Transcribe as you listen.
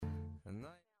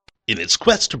In its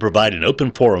quest to provide an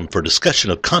open forum for discussion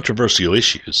of controversial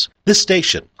issues, this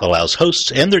station allows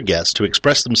hosts and their guests to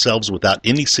express themselves without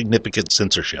any significant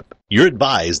censorship. You're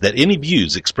advised that any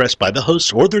views expressed by the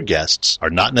hosts or their guests are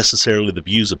not necessarily the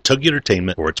views of Togi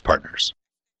Entertainment or its partners.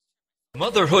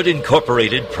 Motherhood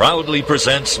Incorporated proudly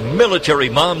presents Military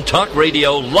Mom Talk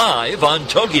Radio live on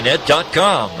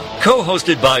TogiNet.com.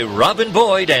 Co-hosted by Robin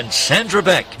Boyd and Sandra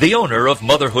Beck, the owner of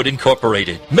Motherhood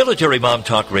Incorporated. Military Mom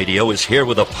Talk Radio is here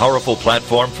with a powerful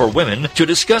platform for women to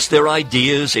discuss their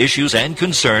ideas, issues, and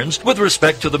concerns with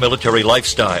respect to the military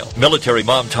lifestyle. Military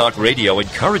Mom Talk Radio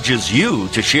encourages you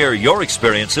to share your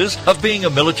experiences of being a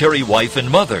military wife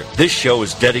and mother. This show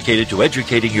is dedicated to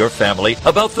educating your family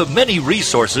about the many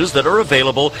resources that are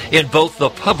available in both the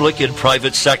public and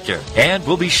private sector, and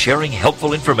we'll be sharing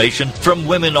helpful information from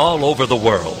women all over the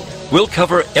world. We'll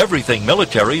cover everything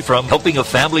military, from helping a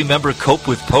family member cope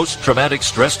with post-traumatic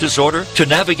stress disorder, to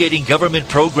navigating government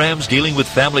programs dealing with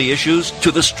family issues, to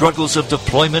the struggles of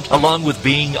deployment, along with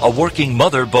being a working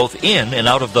mother both in and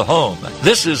out of the home.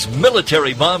 This is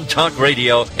Military Mom Talk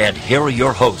Radio, and here are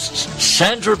your hosts,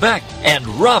 Sandra Beck and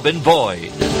Robin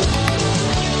Boyd.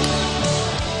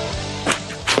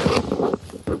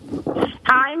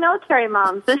 Hi, Military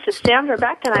Moms. This is Sandra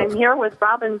Beck, and I'm here with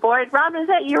Robin Boyd. Robin, is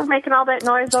that you making all that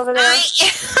noise over there?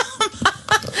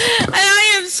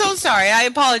 I am so sorry. I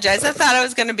apologize. I thought I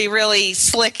was going to be really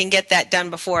slick and get that done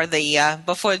before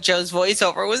before Joe's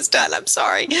voiceover was done. I'm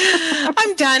sorry.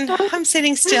 I'm done. I'm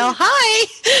sitting still. Hi.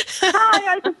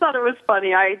 Hi. I just thought it was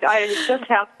funny. I just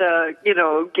have to,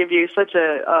 give you such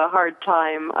a hard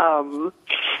time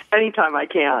anytime I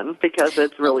can, because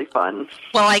it's really fun.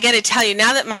 Well, I got to tell you,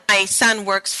 now that my son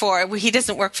he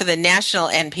doesn't work for the national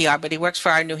NPR, but he works for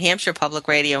our New Hampshire Public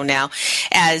Radio now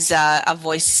as a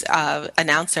voice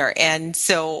announcer. And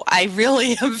so I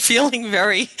really am feeling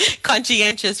very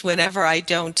conscientious whenever I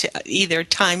don't either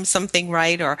time something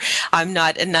right or I'm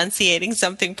not enunciating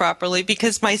something properly,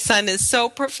 because my son is so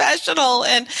professional,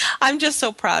 and I'm just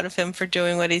so proud of him for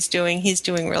doing what he's doing. He's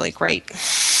doing really great.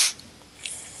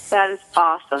 That is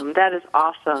awesome. That is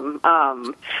awesome.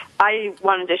 I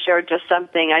wanted to share just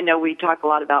something. I know we talk a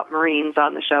lot about Marines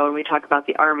on the show, and we talk about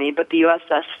the Army, but the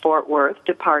USS Fort Worth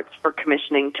departs for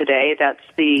commissioning today. That's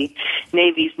the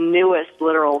Navy's newest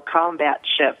littoral combat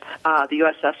ship, the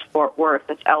USS Fort Worth.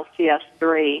 It's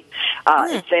LCS-3.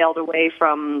 It sailed away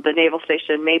from the naval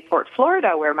station Mayport,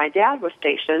 Florida, where my dad was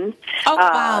stationed,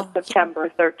 September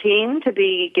 13, to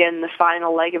begin the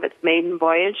final leg of its maiden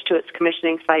voyage to its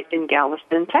commissioning site in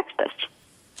Galveston, Texas.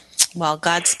 Well,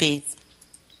 Godspeed.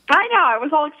 I know. I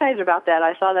was all excited about that.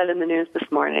 I saw that in the news this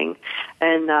morning,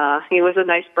 and it was a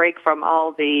nice break from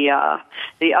all the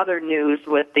other news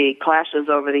with the clashes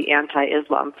over the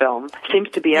anti-Islam film. Seems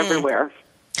to be everywhere.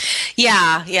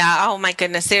 Yeah. Oh, my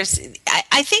goodness.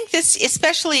 I think this,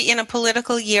 especially in a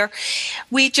political year,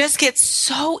 we just get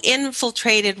so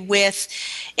infiltrated with,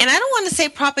 and I don't want to say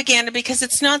propaganda, because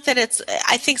it's not that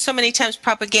I think so many times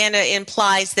propaganda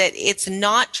implies that it's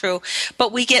not true,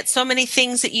 but we get so many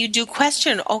things that you do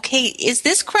question, okay, is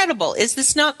this credible? Is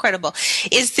this not credible?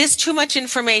 Is this too much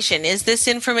information? Is this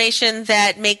information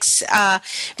that makes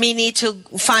me need to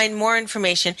find more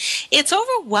information? It's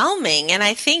overwhelming, and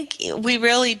I think we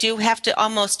really do have to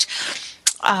almost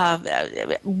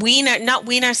not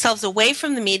wean ourselves away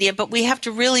from the media, but we have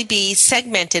to really be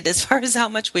segmented as far as how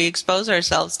much we expose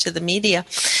ourselves to the media,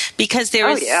 because there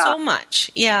is so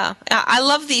much. Yeah, I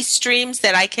love these streams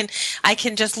that I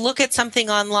can just look at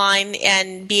something online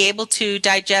and be able to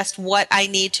digest what I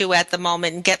need to at the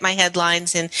moment and get my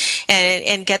headlines and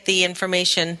get the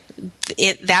information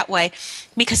that way.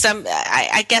 Because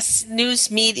I guess news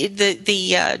media,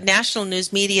 the national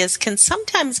news medias can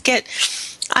sometimes get,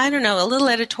 I don't know, a little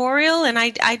editorial, and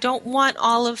I don't want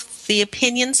all of the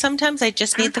opinions sometimes. I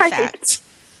just need the facts.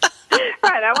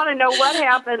 Right. I want to know what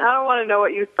happened. I don't want to know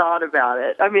what you thought about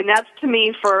it. I mean, that's to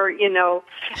me for,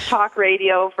 talk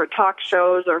radio, for talk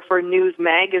shows, or for news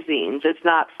magazines. It's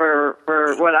not for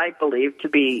what I believe to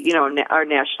be, our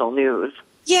national news.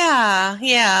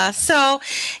 Yeah. So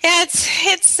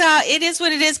it is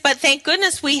what it is. But thank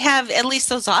goodness we have at least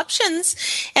those options,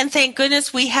 and thank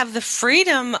goodness we have the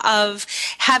freedom of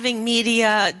having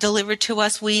media delivered to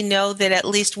us. We know that at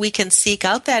least we can seek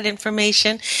out that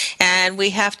information, and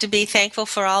we have to be thankful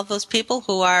for all those people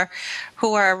who are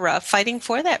fighting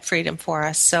for that freedom for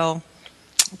us. So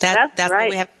that's right. What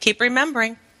we have to keep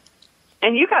remembering.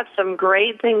 And you got some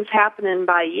great things happening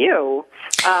by you.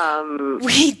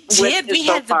 We did. We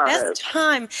had the best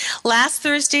time. Last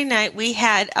Thursday night, we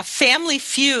had a family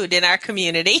feud in our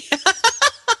community.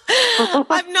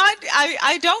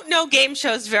 I don't know game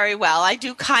shows very well. I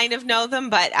do kind of know them,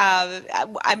 but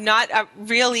I'm not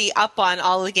really up on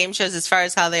all the game shows as far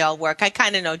as how they all work. I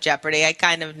kind of know Jeopardy. I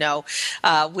kind of know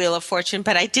Wheel of Fortune,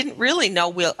 but I didn't really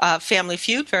know Family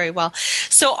Feud very well.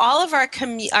 So all of our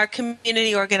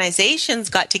community organizations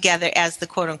got together as the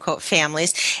quote-unquote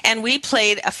families, and we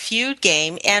played a feud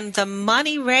game, and the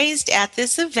money raised at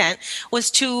this event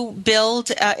was to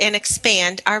build and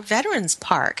expand our Veterans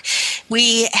Park.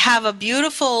 We have a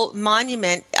beautiful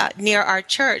monument near our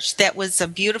church that was a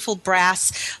beautiful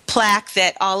brass plaque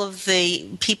that all of the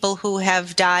people who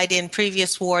have died in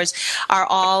previous wars are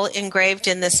all engraved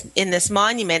in this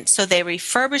monument. So they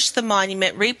refurbished the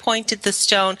monument, repointed the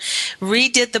stone,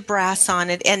 redid the brass on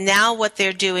it, and now what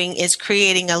they're doing is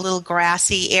creating a little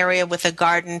grassy area with a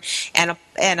garden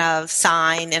and a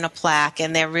sign and a plaque,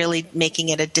 and they're really making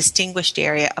it a distinguished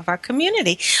area of our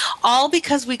community, all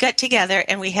because we got together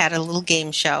and we had a little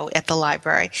game show at the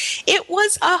library. It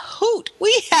was a hoot.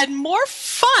 We had more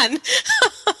fun.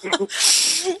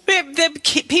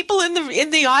 The people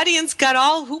in the audience got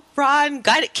all hoopla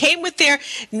and came with their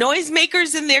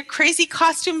noisemakers and their crazy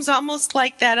costumes, almost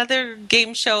like that other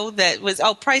game show that was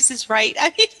Price is Right.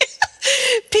 I mean,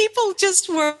 people just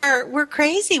were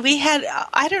crazy. We had,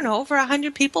 I don't know, over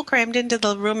 100 people crammed into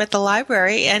the room at the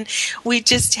library, and we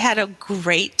just had a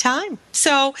great time.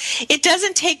 So it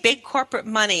doesn't take big corporate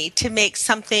money to make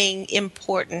something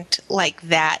important like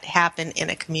that happen in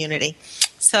a community.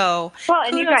 So, well,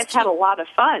 and you guys had a lot of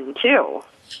fun, too.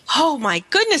 Oh, my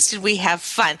goodness, did we have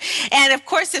fun. And, of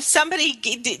course, if somebody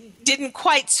didn't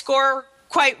quite score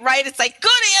quite right, it's like,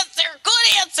 good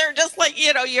answer, just like,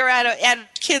 you're at a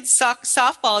kid's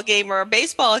softball game or a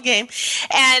baseball game.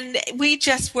 And we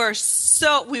just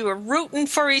we were rooting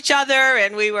for each other,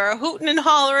 and we were hooting and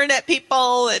hollering at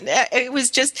people, and it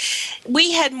was just,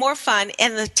 we had more fun,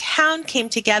 and the town came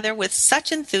together with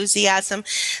such enthusiasm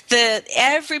that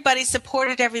everybody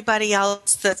supported everybody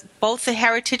else. Both the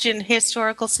Heritage and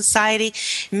Historical Society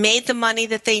made the money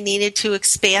that they needed to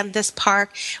expand this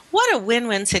park. What a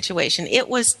win-win situation. It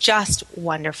was just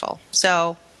wonderful.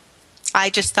 So I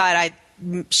just thought I'd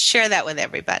share that with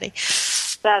everybody.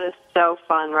 That is so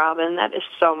fun, Robin. That is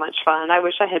so much fun. I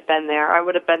wish I had been there. I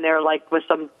would have been there like with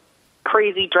some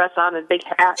crazy dress on, a big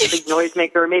hat, a big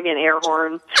noisemaker, maybe an air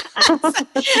horn.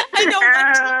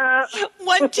 I know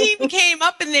one team came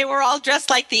up and they were all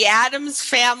dressed like the Addams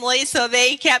Family, so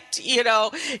they kept, they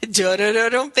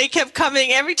kept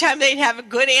coming. Every time they'd have a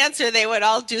good answer, they would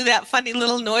all do that funny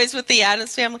little noise with the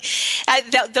Addams Family.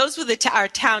 Those were our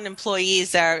town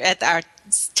employees at our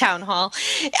town hall.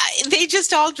 They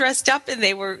just all dressed up, and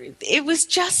it was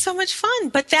just so much fun.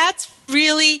 But that's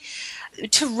really,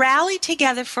 to rally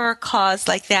together for a cause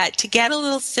like that, to get a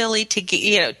little silly, to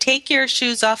get, take your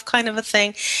shoes off kind of a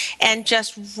thing, and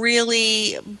just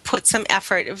really put some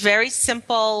effort, a very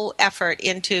simple effort,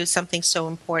 into something so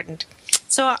important.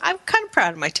 So I'm kind of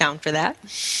proud of my town for that.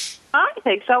 I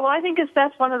think so. Well, I think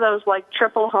that's one of those like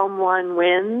triple home run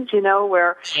wins,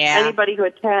 where anybody who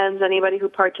attends, anybody who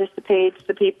participates,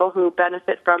 the people who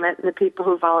benefit from it, and the people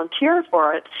who volunteer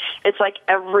for it, it's like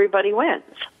everybody wins.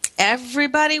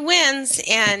 Everybody wins,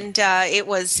 and it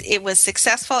was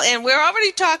successful. And we're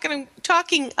already talking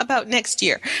about next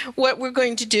year, what we're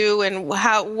going to do, and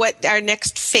what our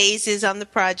next phase is on the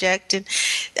project. And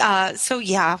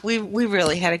we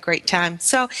really had a great time.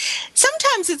 So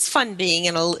sometimes it's fun being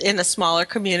in a smaller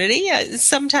community.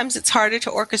 Sometimes it's harder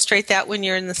to orchestrate that when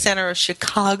you're in the center of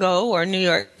Chicago or New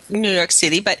York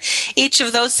City, but each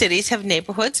of those cities have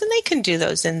neighborhoods, and they can do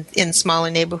those in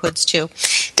smaller neighborhoods too.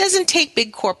 It doesn't take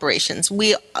big corporations.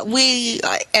 We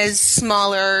as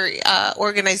smaller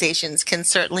organizations can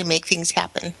certainly make things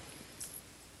happen.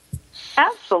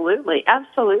 Absolutely. I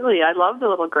love the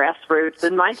little grassroots.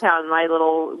 In my town, my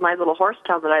little horse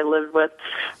town that I lived with,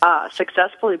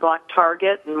 successfully blocked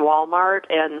Target and Walmart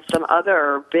and some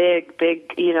other big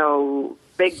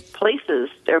places.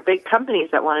 There are big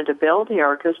companies that wanted to build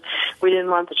here because we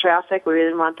didn't want the traffic, we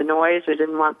didn't want the noise, we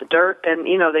didn't want the dirt, and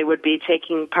they would be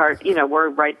taking part. We're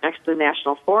right next to the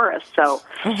National Forest, so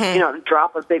to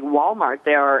drop a big Walmart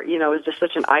there, is just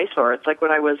such an eyesore. It's like when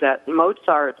I was at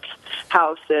Mozart's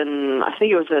house I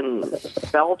think it was in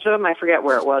Belgium, I forget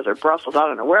where it was, or Brussels, I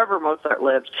don't know, wherever Mozart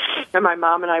lived. And my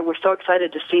mom and I were so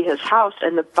excited to see his house,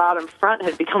 and the bottom front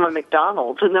had become a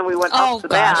McDonald's, and then we went up the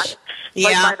back,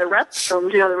 by the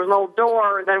restrooms. There was an old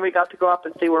door, and then we got to go up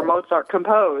and see where Mozart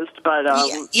composed. But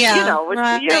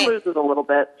it loses a little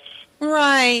bit.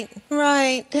 Right.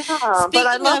 Yeah, but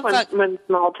I love when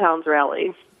small towns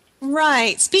rally.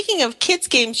 Right. Speaking of kids'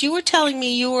 games, you were telling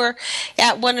me you were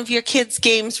at one of your kids'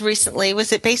 games recently.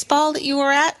 Was it baseball that you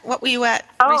were at? What were you at?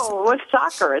 Oh, it's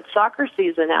soccer. It's soccer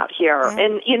season out here. Mm-hmm.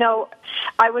 And, you know,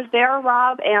 I was there,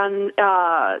 Rob, and,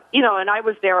 you know, and I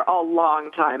was there a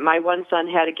long time. My one son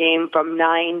had a game from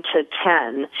 9 to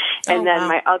 10, and then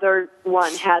my other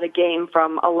one had a game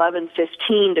from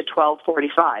 11:15 to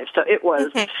 12:45. So it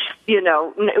was, you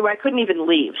know, I couldn't even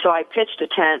leave. So I pitched a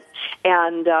tent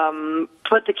and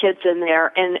put the kids in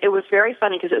there, and it was very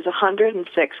funny because it was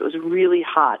 106. It was really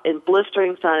hot and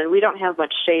blistering sun, and we don't have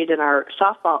much shade in our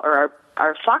softball or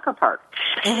our soccer park.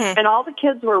 Mm-hmm. And all the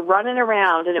kids were running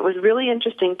around, and it was really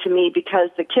interesting to me because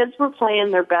the kids were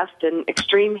playing their best in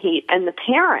extreme heat, and the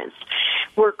parents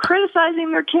were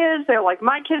criticizing their kids. They're like,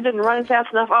 my kid didn't run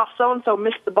fast enough. Oh, so-and-so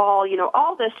missed the ball, you know,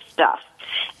 all this stuff.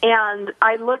 And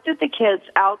I looked at the kids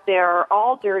out there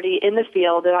all dirty in the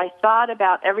field, and I thought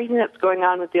about everything that's going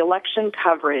on with the election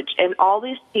coverage and all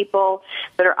these people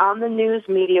that are on the news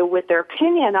media with their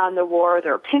opinion on the war,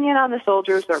 their opinion on the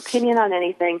soldiers, their opinion on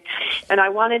anything. And I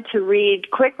wanted to read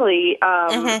quickly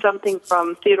something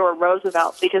from Theodore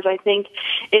Roosevelt because I think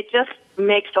it just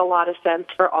makes a lot of sense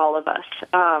for all of us.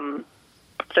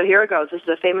 So here it goes. This is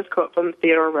a famous quote from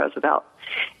Theodore Roosevelt.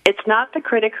 It's not the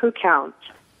critic who counts.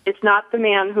 It's not the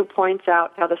man who points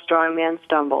out how the strong man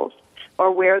stumbles,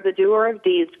 or where the doer of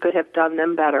deeds could have done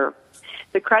them better.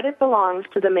 The credit belongs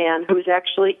to the man who is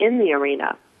actually in the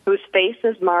arena, whose face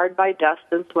is marred by dust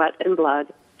and sweat and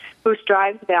blood, who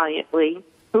strives valiantly,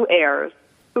 who errs,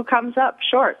 who comes up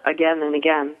short again and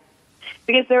again.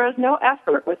 Because there is no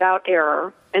effort without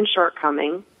error and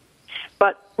shortcoming,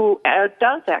 but who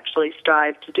does actually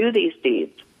strive to do these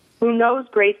deeds, who knows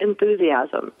great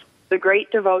enthusiasms, the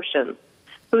great devotion,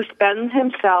 who spends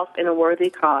himself in a worthy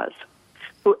cause,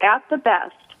 who at the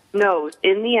best knows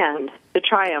in the end the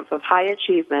triumph of high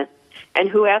achievement, and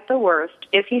who at the worst,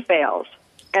 if he fails,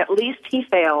 at least he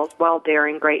fails while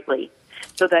daring greatly,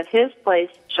 so that his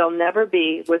place shall never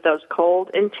be with those cold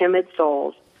and timid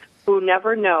souls who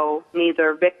never know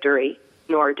neither victory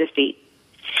nor defeat.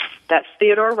 That's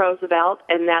Theodore Roosevelt,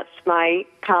 and that's my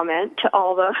comment to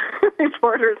all the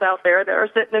reporters out there that are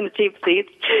sitting in the cheap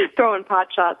seats throwing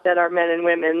pot shots at our men and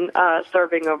women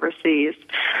serving overseas.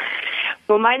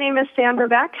 Well, my name is Sandra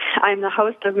Beck. I'm the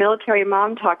host of Military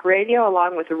Mom Talk Radio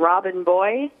along with Robin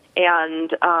Boyd,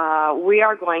 and we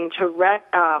are going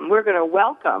to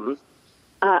welcome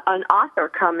an author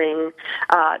coming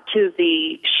to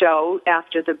the show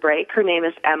after the break. Her name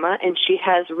is Emma, and she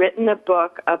has written a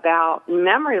book about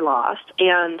memory loss,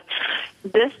 and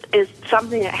this is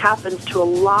something that happens to a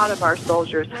lot of our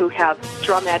soldiers who have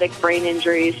traumatic brain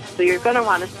injuries, so you're going to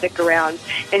want to stick around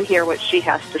and hear what she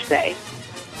has to say.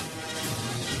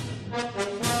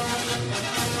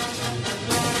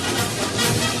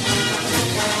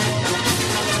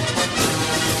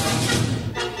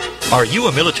 Are you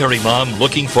a military mom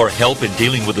looking for help in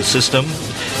dealing with the system?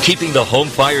 Keeping the home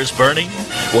fires burning?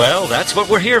 Well, that's what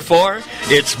we're here for.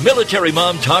 It's Military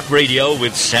Mom Talk Radio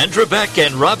with Sandra Beck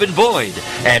and Robin Boyd.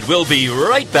 And we'll be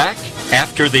right back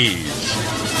after these.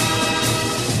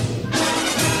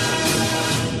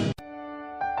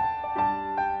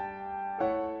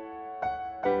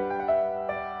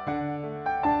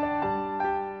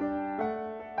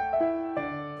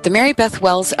 The Mary Beth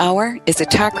Wells Hour is a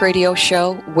talk radio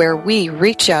show where we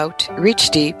reach out,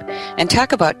 reach deep, and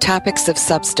talk about topics of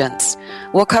substance.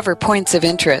 We'll cover points of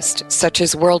interest, such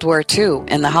as World War II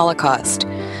and the Holocaust,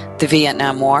 the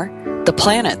Vietnam War, the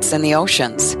planets and the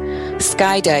oceans,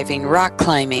 skydiving, rock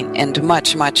climbing, and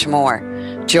much, much more.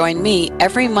 Join me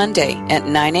every Monday at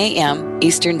 9 a.m.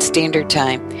 Eastern Standard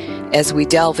Time as we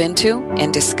delve into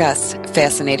and discuss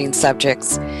fascinating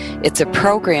subjects. It's a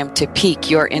program to pique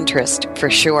your interest for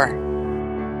sure.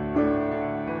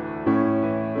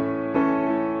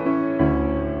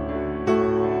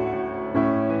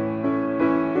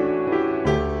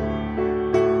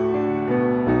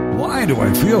 Why do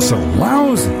I feel so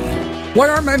lousy? Why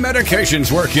aren't my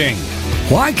medications working?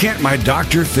 Why can't my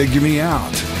doctor figure me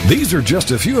out? These are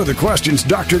just a few of the questions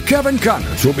Dr. Kevin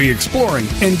Connors will be exploring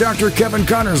in Dr. Kevin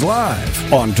Connors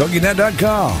Live on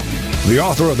TogiNet.com. The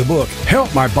author of the book,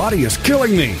 Help My Body Is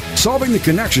Killing Me, solving the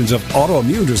connections of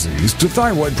autoimmune disease to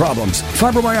thyroid problems,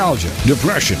 fibromyalgia,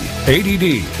 depression,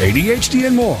 ADD, ADHD,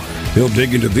 and more. He'll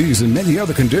dig into these and many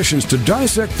other conditions to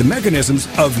dissect the mechanisms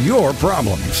of your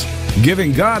problems,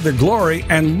 giving God the glory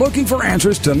and looking for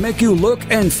answers to make you look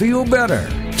and feel better,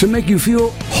 to make you feel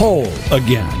whole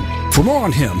again. For more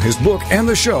on him, his book, and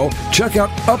the show, check out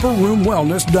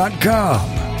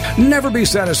UpperRoomWellness.com. Never be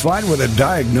satisfied with a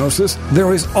diagnosis.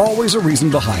 There is always a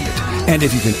reason behind it. And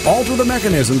if you can alter the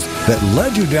mechanisms that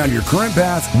led you down your current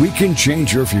path, we can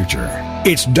change your future.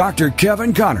 It's Dr.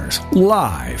 Kevin Connors,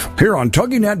 live, here on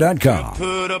TogiNet.com.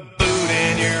 Put a boot in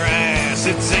in your ass.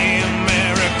 It's the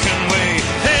American way.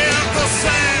 Hey, Uncle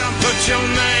Sam, put your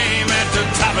name at the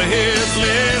top of his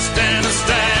list, and the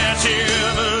Statue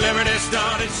of Liberty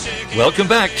started shaking. Welcome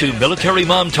back to Military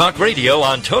Mom Talk Radio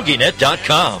on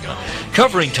TogiNet.com.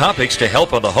 Covering topics to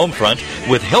help on the home front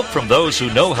with help from those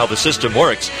who know how the system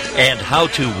works and how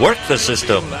to work the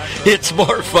system. It's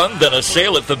more fun than a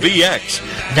sale at the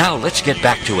BX. Now let's get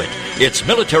back to it. It's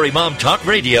Military Mom Talk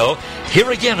Radio.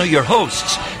 Here again are your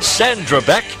hosts, Sandra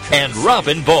Beck and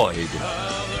Robin Boyd.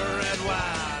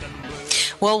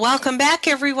 Well, welcome back,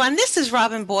 everyone. This is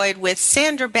Robin Boyd with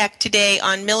Sandra Beck today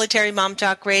on Military Mom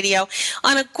Talk Radio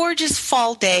on a gorgeous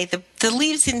fall day. The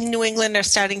leaves in New England are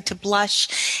starting to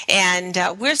blush, and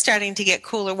we're starting to get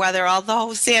cooler weather,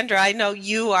 although, Sandra, I know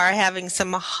you are having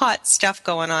some hot stuff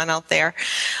going on out there.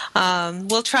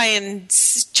 We'll try and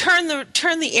turn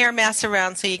the air mass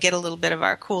around so you get a little bit of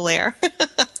our cool air.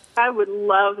 I would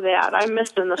love that. I'm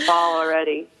missing the fall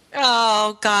already.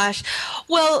 Oh, gosh.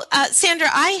 Well, Sandra,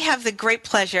 I have the great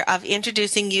pleasure of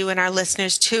introducing you and our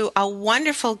listeners to a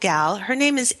wonderful gal. Her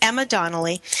name is Emma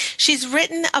Donnelly. She's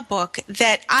written a book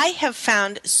that I have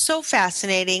found so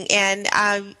fascinating, and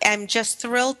I'm just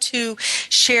thrilled to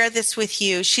share this with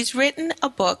you. She's written a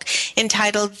book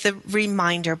entitled The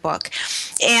Reminder Book,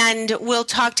 and we'll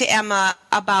talk to Emma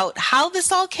about how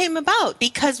this all came about,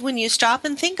 because when you stop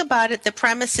and think about it, the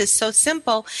premise is so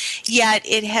simple, yet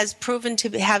it has proven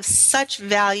to have such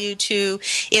value to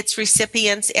its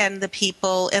recipients and the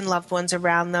people and loved ones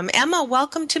around them. Emma,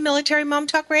 welcome to Military Mom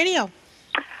Talk Radio.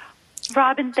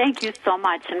 Robin, thank you so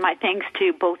much, and my thanks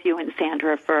to both you and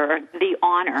Sandra for the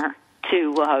honor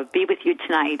to be with you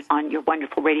tonight on your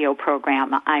wonderful radio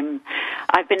program.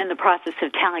 I've been in the process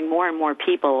of telling more and more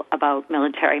people about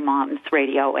Military Moms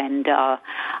Radio, and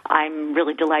I'm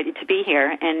really delighted to be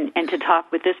here and to talk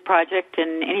with this project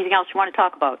and anything else you want to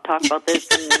talk about. Talk about this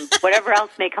and whatever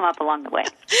else may come up along the way.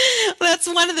 That's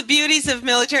one of the beauties of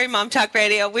Military Mom Talk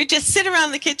Radio. We just sit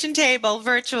around the kitchen table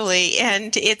virtually,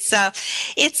 and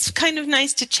it's kind of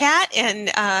nice to chat and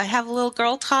have a little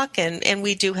girl talk, and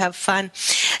we do have fun.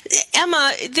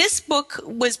 Emma, this book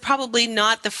was probably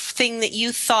not the thing that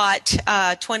you thought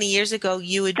 20 years ago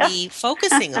you would be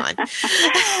focusing on.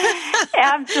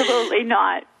 Absolutely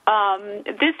not.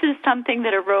 This is something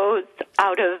that arose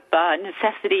out of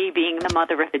necessity, being the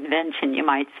mother of invention, you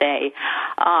might say.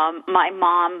 My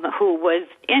mom, who was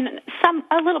in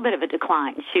a little bit of a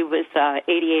decline, she was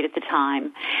 88 at the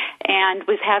time, and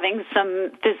was having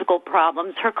some physical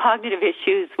problems. Her cognitive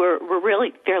issues were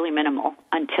really fairly minimal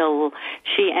until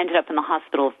she ended up in the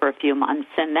hospital for a few months,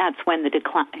 and that's when the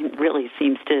decline really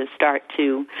seems to start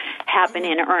to happen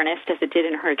in earnest, as it did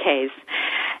in her case.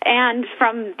 And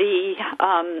from the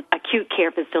acute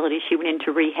care facility, she went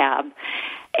into rehab.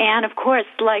 And, of course,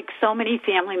 like so many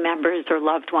family members or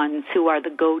loved ones who are the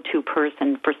go-to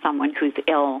person for someone who's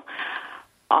ill,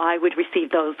 I would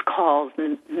receive those calls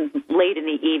late in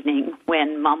the evening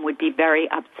when Mom would be very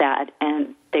upset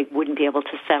and they wouldn't be able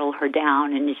to settle her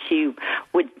down, and she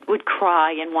would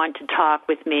cry and want to talk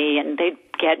with me, and they'd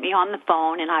get me on the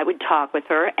phone and I would talk with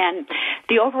her. And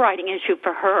the overriding issue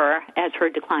for her, as her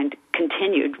decline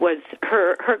continued, was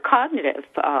her cognitive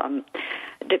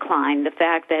decline, the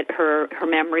fact that her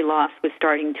memory loss was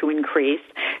starting to increase.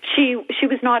 She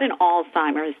was not an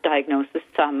Alzheimer's diagnosis.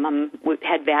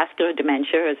 Had vascular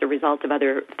dementia as a result of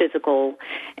other physical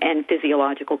and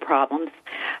physiological problems.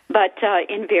 But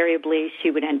invariably,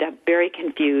 she would end up very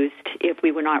confused if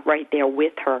we were not right there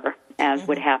with her, as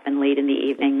would happen late in the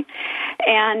evening.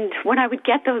 And when I would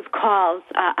get those calls,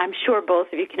 I'm sure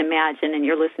both of you can imagine, and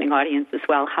your listening audience as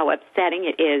well, how upsetting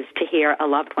it is to hear a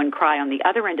loved one cry on the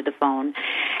other end of the phone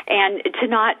and to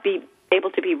not be able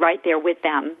to be right there with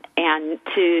them, and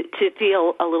to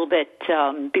feel a little bit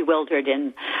bewildered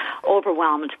and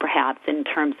overwhelmed, perhaps, in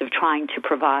terms of trying to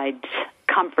provide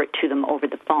comfort to them over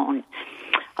the phone.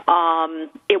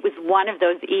 It was one of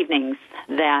those evenings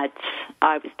that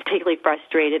I was particularly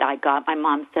frustrated. I got my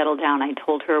mom settled down. I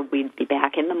told her we'd be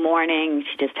back in the morning.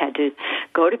 She just had to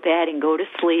go to bed and go to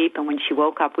sleep, and when she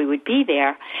woke up, we would be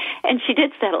there. And she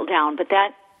did settle down, but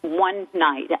that one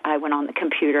night I went on the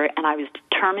computer and I was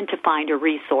determined to find a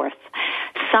resource,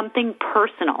 something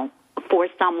personal for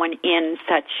someone in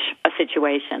such a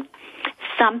situation,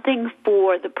 something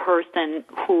for the person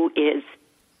who is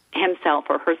himself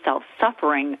or herself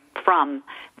suffering from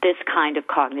this kind of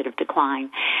cognitive decline.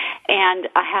 And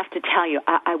I have to tell you,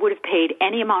 I would have paid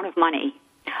any amount of money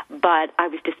but I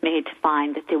was dismayed to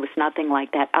find that there was nothing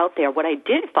like that out there. What I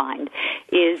did find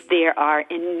is there are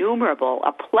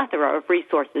a plethora of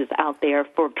resources out there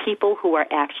for people who are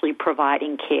actually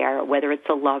providing care, whether it's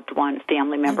a loved one,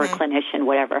 family member, clinician,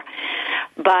 whatever.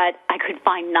 But I could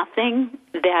find nothing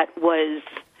that was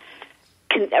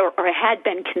or had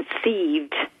been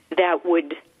conceived that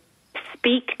would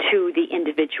speak to the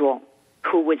individual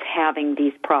who was having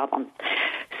these problems.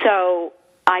 So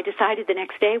I decided the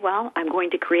next day, well, I'm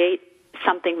going to create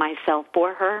something myself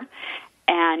for her,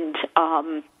 and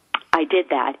I did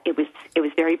that. It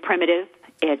was very primitive.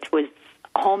 It was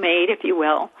homemade, if you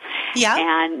will. Yeah.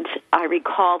 And I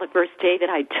recall the first day that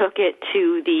I took it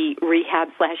to the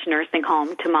rehab/nursing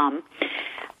home to Mom.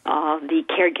 The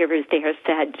caregivers there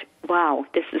said, wow,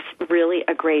 this is really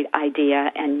a great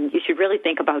idea, and you should really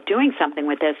think about doing something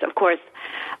with this. Of course,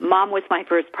 Mom was my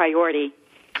first priority,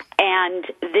 and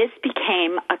this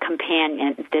became a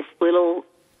companion, this little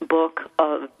book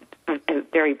of a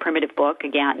very primitive book,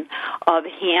 again, of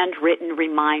handwritten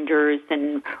reminders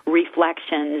and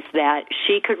reflections that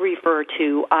she could refer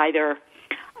to either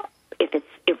if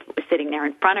it was sitting there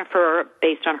in front of her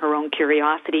based on her own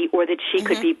curiosity, or that she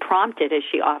could be prompted, as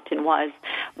she often was,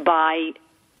 by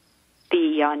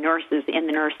the nurses in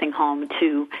the nursing home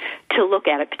to look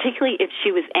at it, particularly if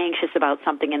she was anxious about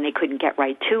something and they couldn't get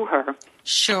right to her.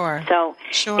 Sure. So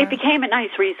it became a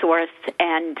nice resource,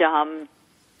 and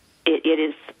it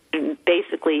is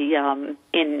basically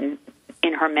in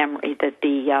her memory that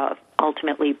the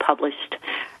ultimately published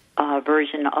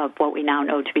version of what we now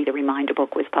know to be the Reminder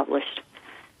Book was published.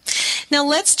 Now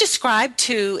let's describe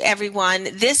to everyone,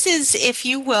 this is, if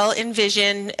you will,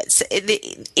 envision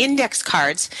the index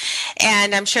cards,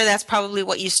 and I'm sure that's probably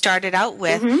what you started out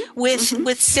with,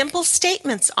 with simple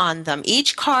statements on them.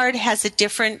 Each card has a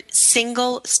different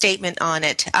single statement on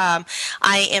it. I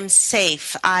am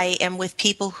safe. I am with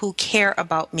people who care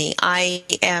about me. I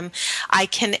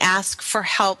can ask for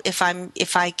help if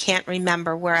I can't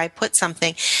remember where I put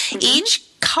something. Each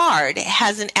card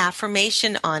has an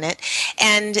affirmation on it,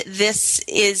 and this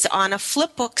is on a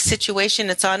flip book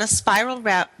situation. It's on a spiral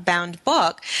bound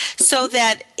book, so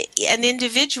that an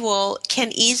individual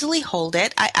can easily hold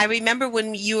it. I remember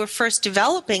when you were first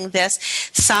developing this,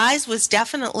 size was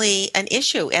definitely an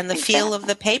issue, and the feel of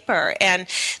the paper and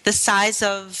the size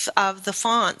of the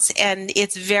fonts, and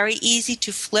it's very easy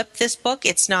to flip this book.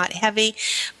 It's not heavy,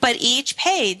 but each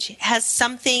page has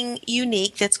something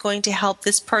unique that's going to help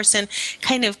this person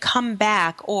kind of come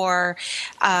back or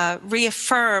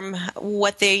reaffirm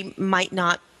what they might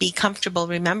not be comfortable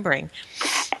remembering.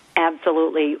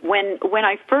 Absolutely. When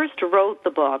I first wrote the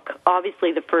book,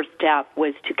 obviously the first step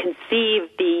was to conceive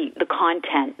the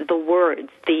content, the words,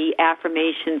 the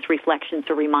affirmations, reflections,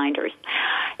 or reminders.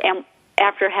 And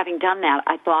after having done that,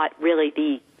 I thought really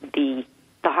the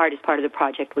hardest part of the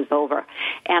project was over.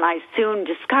 And I soon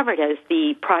discovered as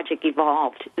the project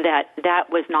evolved that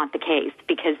was not the case,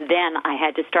 because then I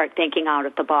had to start thinking out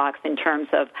of the box in terms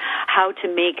of how to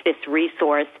make this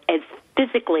resource as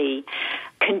physically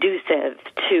conducive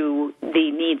to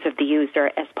the needs of the user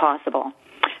as possible.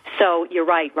 So you're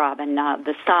right, Robin.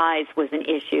 The size was an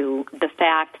issue. The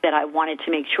fact that I wanted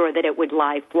to make sure that it would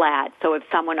lie flat. So if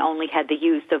someone only had the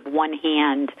use of one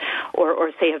hand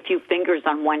or say a few fingers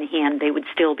on one hand, they would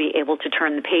still be able to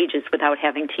turn the pages without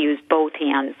having to use both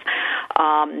hands.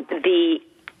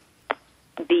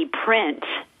 The print,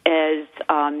 as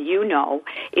you know,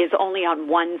 is only on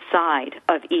one side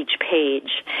of each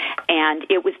page. And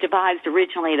it was devised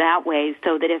originally that way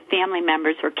so that if family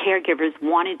members or caregivers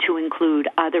wanted to include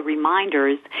other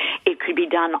reminders, it could be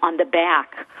done on the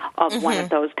back of one of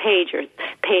those pages.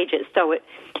 So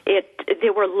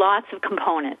there were lots of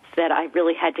components that I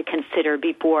really had to consider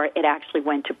before it actually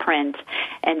went to print.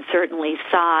 And certainly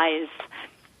size,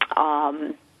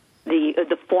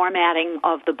 the formatting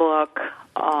of the book,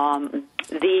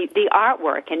 the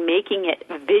artwork, and making it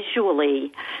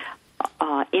visually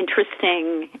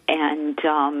interesting, and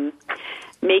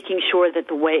making sure that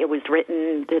the way it was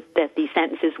written, that the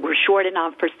sentences were short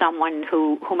enough for someone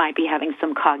who might be having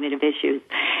some cognitive issues.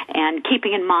 And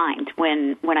keeping in mind,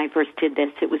 when I first did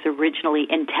this, it was originally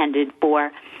intended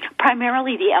for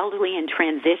primarily the elderly in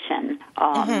transition,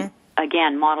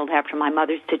 again, modeled after my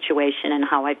mother's situation and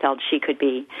how I felt she could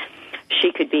be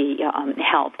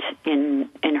helped in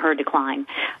her decline.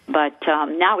 But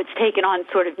now it's taken on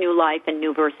sort of new life and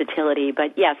new versatility.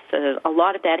 But yes, a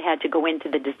lot of that had to go into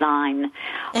the design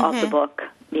of the book.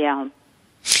 Yeah.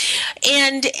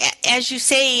 And as you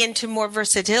say, into more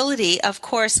versatility, of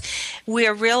course,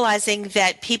 we're realizing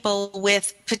that people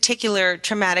with particular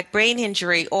traumatic brain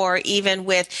injury, or even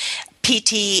with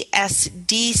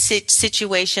PTSD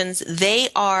situations, they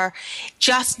are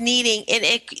just needing, and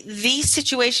these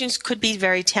situations could be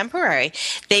very temporary.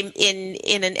 They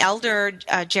in an elder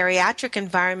geriatric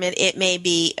environment, it may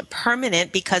be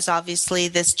permanent because obviously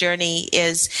this journey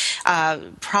is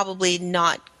probably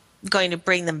not going to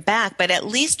bring them back, but at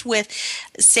least with,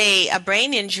 say, a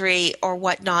brain injury or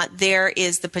whatnot, there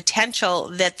is the potential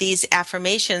that these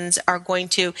affirmations are going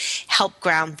to help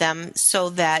ground them so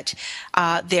that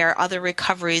their other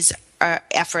recoveries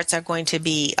efforts are going to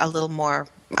be a little more,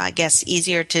 I guess,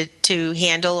 easier to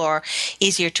handle or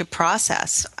easier to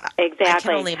process. Exactly. I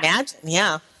can only imagine,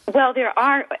 yeah. Well, there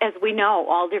are, as we know,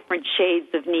 all different shades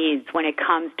of needs when it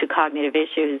comes to cognitive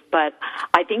issues, but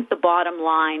I think the bottom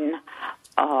line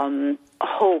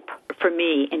hope for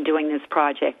me in doing this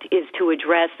project is to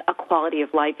address a quality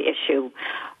of life issue.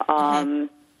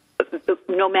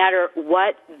 No matter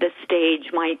what the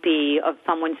stage might be of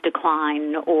someone's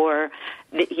decline or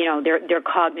their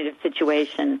cognitive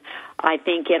situation, I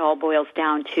think it all boils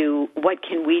down to what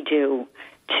can we do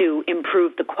to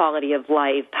improve the quality of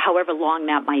life, however long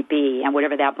that might be and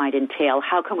whatever that might entail.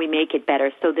 How can we make it better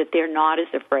so that they're not as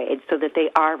afraid, so that they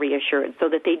are reassured, so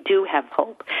that they do have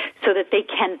hope, so that they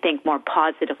can think more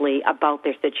positively about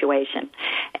their situation?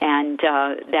 And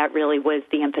that really was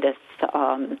the impetus,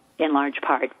 in large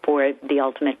part, for the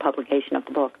ultimate publication of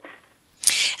the book.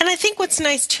 And I think what's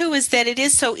nice, too, is that it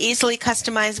is so easily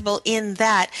customizable in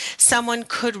that someone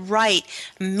could write,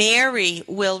 Mary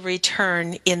will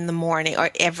return in the morning,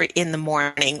 or in the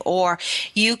morning, or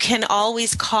you can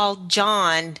always call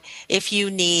John if you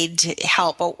need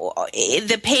help.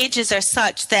 The pages are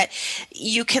such that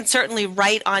you can certainly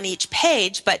write on each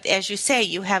page, but as you say,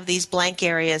 you have these blank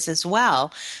areas as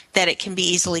well, that it can be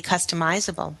easily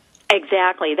customizable.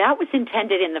 Exactly. That was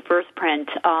intended in the first print.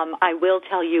 I will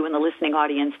tell you in the listening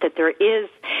audience that there is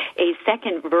a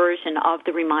second version of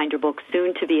the reminder book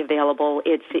soon to be available.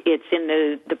 It's in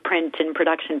the print and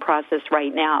production process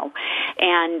right now.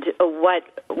 And what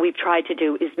we've tried to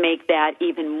do is make that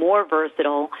even more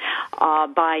versatile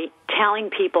by telling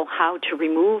people how to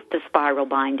remove the spiral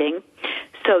binding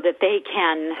so that they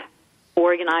can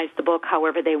organize the book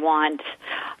however they want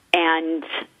and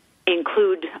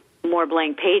include more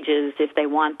blank pages if they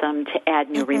want them to add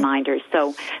new reminders.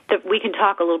 So we can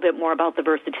talk a little bit more about the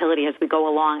versatility as we go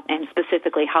along and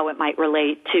specifically how it might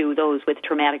relate to those with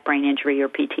traumatic brain injury or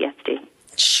PTSD.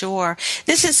 Sure.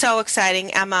 This is so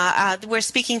exciting, Emma. We're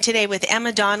speaking today with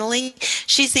Emma Donnelly.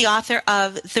 She's the author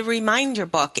of The Reminder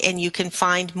Book, and you can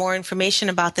find more information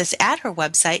about this at her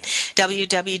website,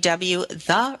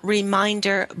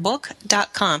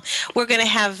 www.thereminderbook.com. We're going to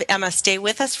have Emma stay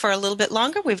with us for a little bit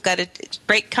longer. We've got a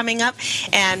break coming up,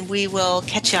 and we will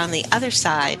catch you on the other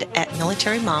side at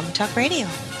Military Mom Talk Radio.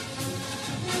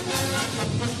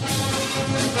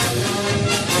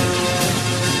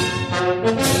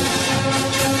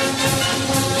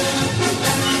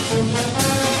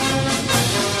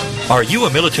 Are you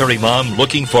a military mom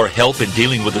looking for help in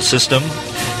dealing with the system?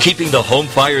 Keeping the home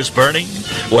fires burning?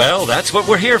 Well, that's what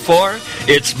we're here for.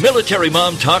 It's Military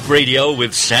Mom Talk Radio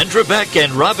with Sandra Beck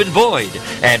and Robin Boyd.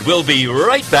 And we'll be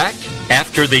right back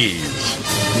after these.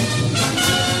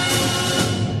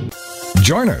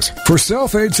 Join us for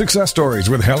Self-Aid Success Stories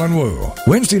with Helen Wu.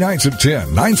 Wednesday nights at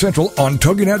 10, 9 Central on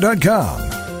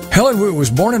TogiNet.com. Helen Wu was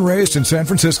born and raised in San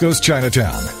Francisco's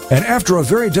Chinatown, and after a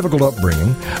very difficult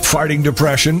upbringing, fighting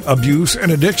depression, abuse, and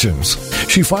addictions,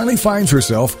 she finally finds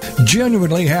herself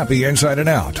genuinely happy inside and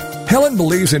out. Helen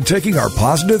believes in taking our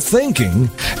positive thinking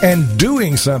and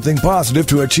doing something positive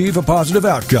to achieve a positive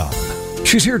outcome.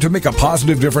 She's here to make a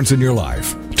positive difference in your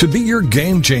life, to be your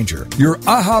game changer, your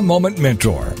aha moment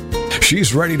mentor.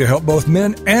 She's ready to help both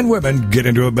men and women get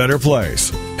into a better place.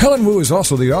 Helen Wu is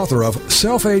also the author of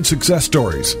Self-Aid Success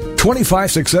Stories, 25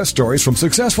 success stories from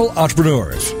successful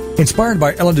entrepreneurs. Inspired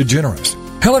by Ellen DeGeneres,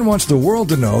 Helen wants the world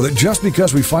to know that just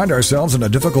because we find ourselves in a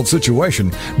difficult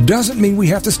situation doesn't mean we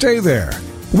have to stay there.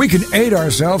 We can aid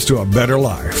ourselves to a better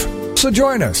life. So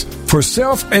join us for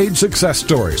Self-Aid Success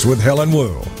Stories with Helen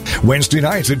Wu, Wednesday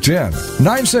nights at 10,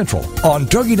 9 Central on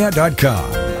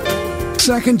TogiNet.com.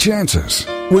 Second chances.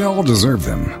 We all deserve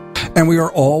them, and we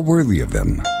are all worthy of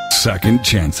them. Second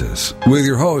Chances with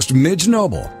your host, Midge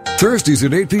Noble. Thursdays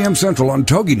at 8 p.m. Central on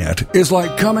TogiNet is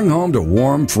like coming home to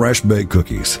warm, fresh-baked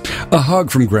cookies, a hug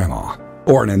from Grandma,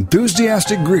 or an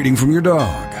enthusiastic greeting from your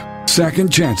dog.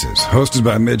 Second Chances, hosted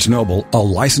by Midge Noble, a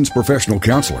licensed professional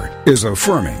counselor, is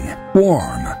affirming,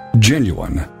 warm,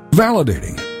 genuine,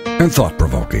 validating, and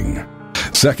thought-provoking.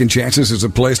 Second Chances is a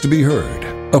place to be heard,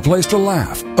 a place to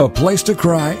laugh, a place to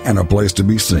cry, and a place to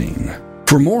be seen.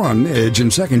 For more on Midge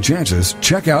and Second Chances,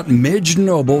 check out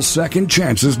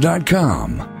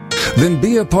MidgeNobleSecondChances.com. Then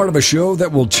be a part of a show that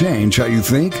will change how you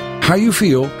think, how you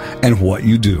feel, and what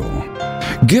you do.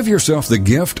 Give yourself the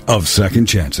gift of second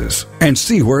chances and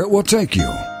see where it will take you.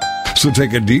 So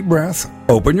take a deep breath,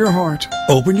 open your heart,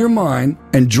 open your mind,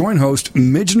 and join host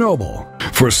Midge Noble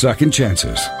for Second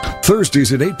Chances.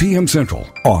 Thursdays at 8 p.m. Central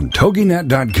on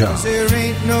TogiNet.com. There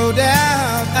ain't no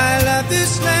doubt I love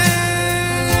this land.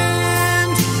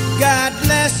 God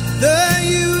bless the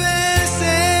USA.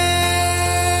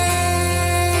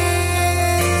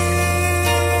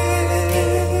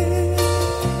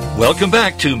 Welcome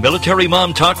back to Military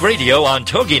Mom Talk Radio on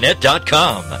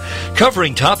TogiNet.com,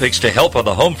 covering topics to help on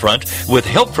the home front with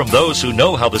help from those who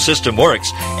know how the system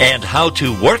works and how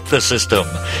to work the system.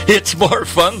 It's more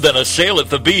fun than a sail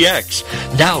at the BX.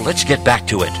 Now let's get back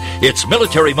to it. It's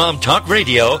Military Mom Talk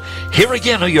Radio. Here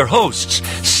again are your hosts,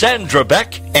 Sandra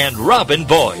Beck and Robin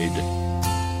Boyd.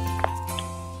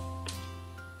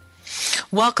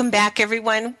 Welcome back,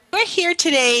 everyone. We're here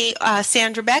today,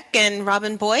 Sandra Beck and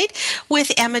Robin Boyd, with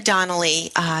Emma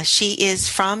Donnelly. She is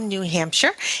from New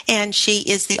Hampshire, and she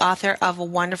is the author of a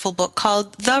wonderful book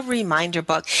called The Reminder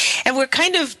Book. And we're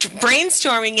kind of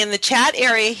brainstorming in the chat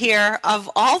area here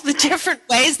of all the different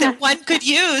ways that one could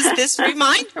use this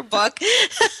reminder book.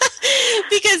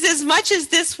 Because as much as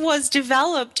this was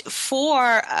developed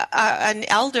for an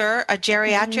elder, a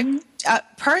geriatric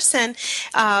person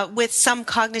with some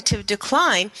cognitive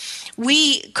decline,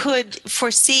 we could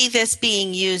foresee this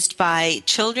being used by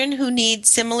children who need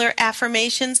similar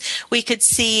affirmations. We could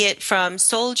see it from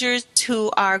soldiers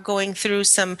who are going through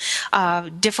some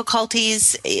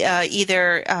difficulties,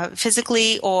 either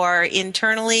physically or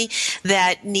internally,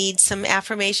 that need some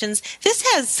affirmations. This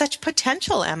has such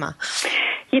potential, Emma.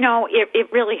 You know,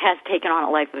 it really has taken on a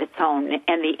life of its own,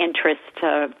 and the interest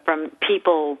from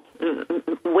people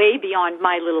way beyond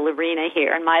my little arena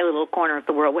here and my little corner of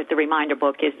the world with the Reminder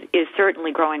Book is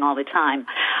certainly growing all the time.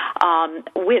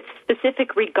 With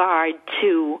specific regard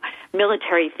to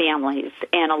military families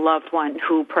and a loved one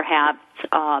who perhaps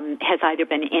has either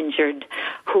been injured,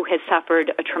 who has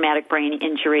suffered a traumatic brain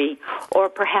injury, or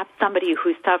perhaps somebody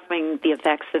who's suffering the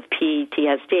effects of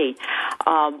PTSD.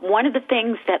 One of the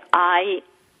things that I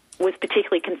was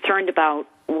particularly concerned about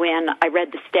when I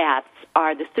read the stats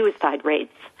are the suicide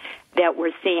rates that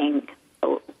we're seeing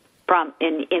from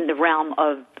in the realm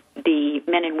of the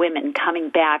men and women coming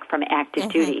back from active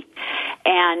duty.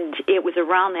 And it was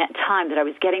around that time that I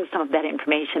was getting some of that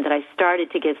information that I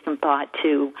started to give some thought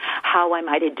to how I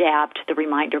might adapt the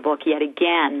Reminder Book yet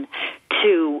again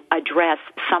to address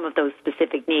some of those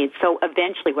specific needs. So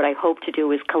eventually what I hope to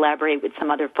do is collaborate with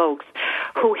some other folks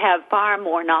who have far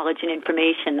more knowledge and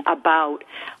information about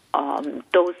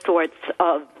those sorts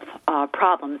of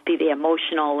problems, be they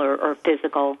emotional or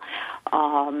physical,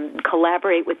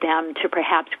 collaborate with them to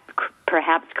perhaps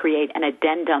create an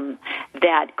addendum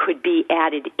that could be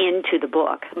added into the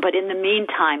book. But in the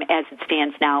meantime, as it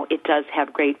stands now, it does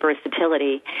have great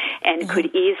versatility and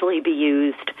could easily be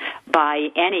used by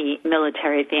any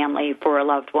military family for a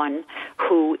loved one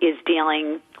who is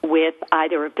dealing with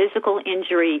either a physical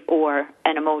injury or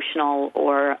an emotional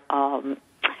or a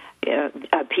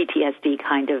PTSD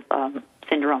kind of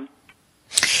syndrome.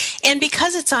 And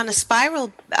because it's on a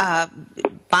spiral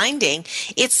binding,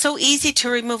 it's so easy to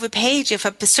remove a page if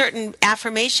a certain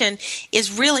affirmation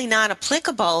is really not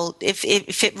applicable, if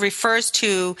it refers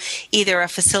to either a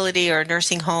facility or a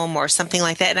nursing home or something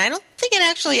like that. And I don't think it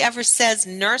actually ever says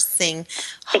nursing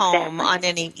home on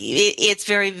any. It's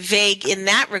very vague in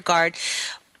that regard.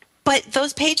 But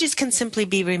those pages can simply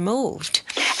be removed.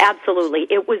 Absolutely.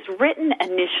 It was written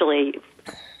initially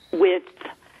with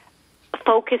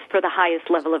focus for the highest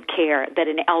level of care that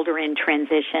an elder in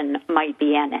transition might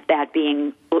be in, that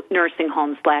being nursing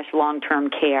home / long-term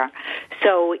care.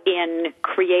 So in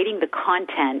creating the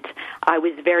content, I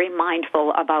was very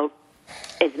mindful about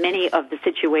as many of the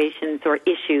situations or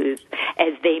issues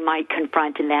as they might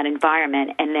confront in that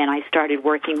environment, and then I started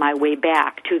working my way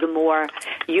back to the more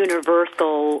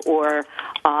universal or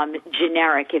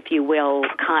generic, if you will,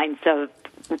 kinds of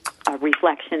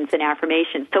reflections and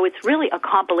affirmations. So it's really a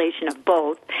compilation of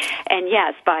both. And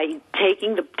yes, by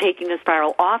taking the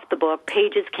spiral off the book,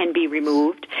 pages can be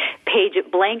removed.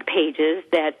 Blank pages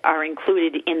that are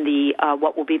included in the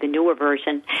what will be the newer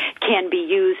version can be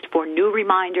used for new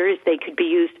reminders. They could be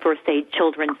used for, say,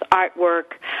 children's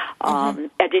artwork,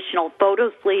 additional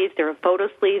photo sleeves. There are photo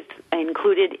sleeves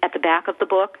included at the back of the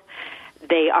book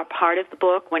They are part of the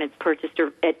book when it's purchased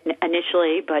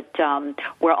initially, but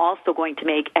we're also going to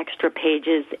make extra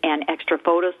pages and extra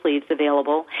photo sleeves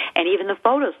available, and even the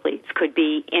photo sleeves could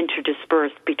be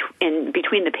interdispersed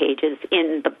between the pages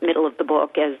in the middle of the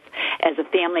book as a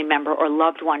family member or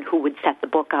loved one who would set the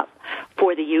book up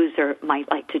for the user might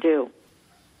like to do.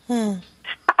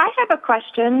 I have a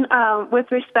question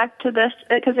with respect to this,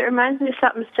 because it reminds me of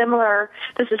something similar.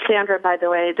 This is Sandra, by the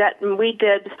way, that we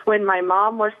did when my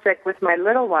mom was sick with my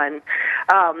little one.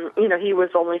 He was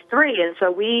only 3, and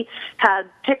so we had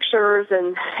pictures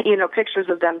and, pictures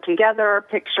of them together,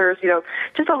 pictures,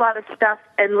 just a lot of stuff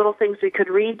and little things we could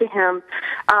read to him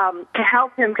to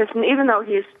help him, because even though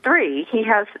he's 3,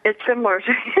 it's similar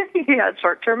to, he had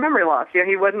short-term memory loss.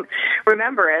 He wouldn't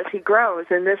remember as he grows,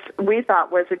 and this we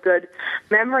thought was a good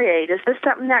memory aid. Is this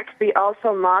something that could be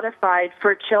also modified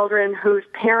for children whose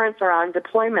parents are on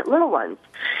deployment, little ones?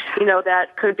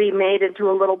 That could be made into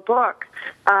a little book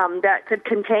that could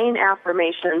contain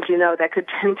affirmations, that could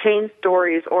contain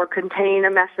stories or contain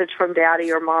a message from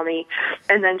daddy or mommy,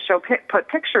 and then put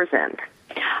pictures in.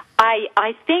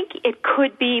 I think it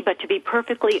could be, but to be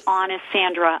perfectly honest,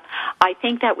 Sandra, I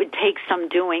think that would take some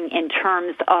doing in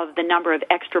terms of the number of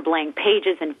extra blank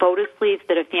pages and photo sleeves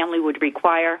that a family would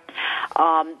require.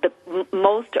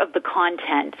 Most of the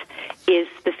content is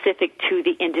specific to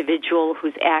the individual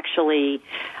who's actually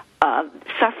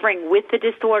suffering with the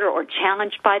disorder or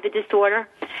challenged by the disorder.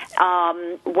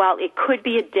 While it could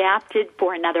be adapted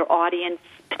for another audience,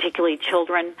 particularly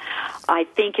children, I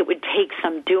think it would take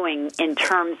some doing in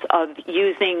terms of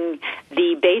using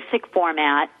the basic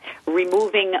format,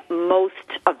 removing most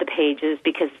of the pages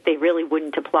because they really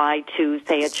wouldn't apply to,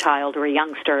 say, a child or a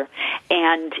youngster,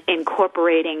 and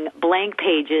incorporating blank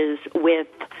pages with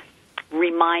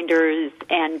reminders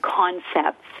and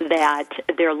concepts that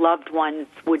their loved ones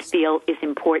would feel is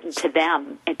important to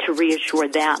them and to reassure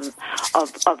them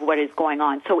of what is going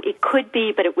on. So it could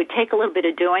be, but it would take a little bit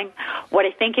of doing. What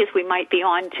I think is we might be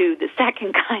on to the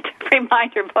second kind of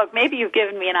reminder book. Maybe you've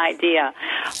given me an idea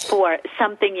for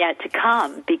something yet to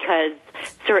come, because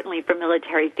certainly for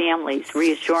military families,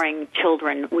 reassuring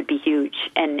children would be huge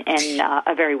and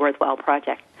a very worthwhile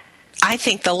project. I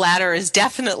think the latter is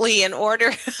definitely in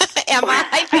order, Emma.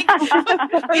 I think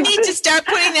we need to start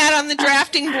putting that on the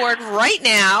drafting board right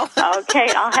now. Okay,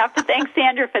 I'll have to thank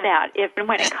Sandra for that if and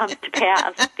when it comes to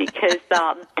pass, because,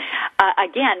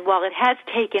 again, while it has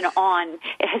taken on,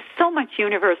 it has so much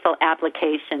universal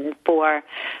application for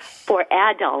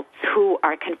adults who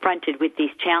are confronted with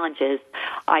these challenges.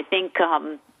 I think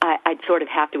I'd sort of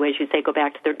have to, as you say, go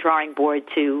back to the drawing board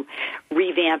to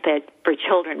revamp it for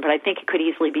children, but I think it could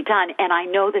easily be done. And I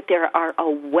know that there are a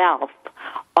wealth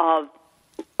of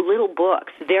little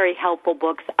books, very helpful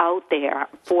books out there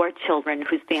for children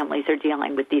whose families are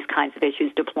dealing with these kinds of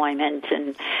issues, deployment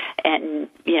and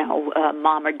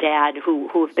mom or dad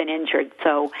who have been injured.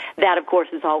 So that, of course,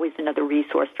 is always another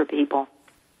resource for people.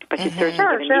 But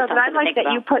Sure, but I like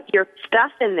that you put your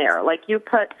stuff in there, like you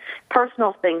put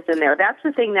personal things in there. That's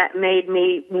the thing that made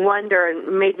me wonder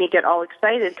and made me get all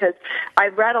excited, because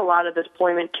I've read a lot of the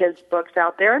deployment kids books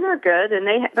out there, and they're good, and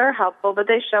they're helpful, but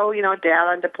they show, dad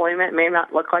on deployment may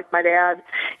not look like my dad.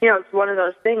 It's one of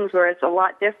those things where it's a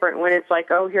lot different when it's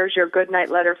like, oh, here's your good night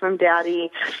letter from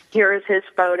daddy, here's his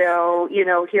photo,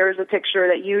 here's a picture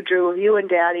that you drew of you and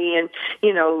daddy, and, I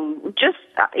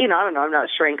don't know, I'm not a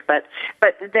shrink, but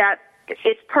that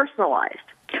it's personalized.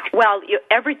 Well,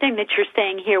 everything that you're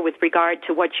saying here with regard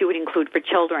to what you would include for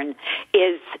children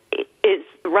is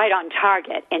right on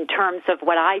target in terms of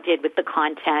what I did with the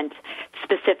content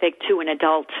specific to an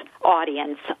adult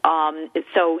audience.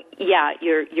 So yeah,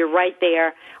 you're right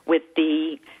there with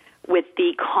the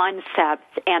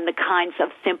concepts and the kinds of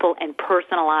simple and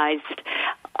personalized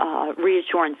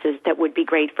reassurances that would be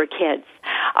great for kids.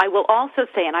 I will also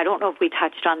say, and I don't know if we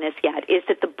touched on this yet, is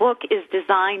that the book is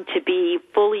designed to be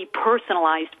fully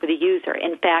personalized for the user.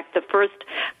 In fact, the first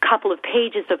couple of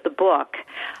pages of the book,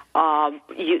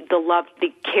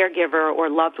 the caregiver or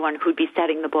loved one who'd be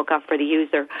setting the book up for the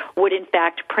user would in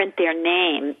fact print their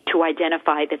name to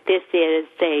identify that this is,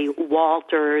 say,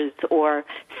 Walter's or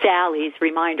Sally's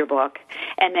reminder book.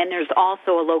 And then there's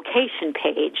also a location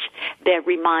page that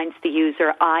reminds the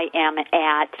user, I am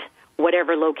at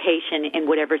whatever location in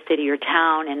whatever city or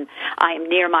town, and I am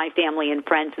near my family and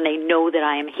friends, and they know that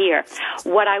I am here.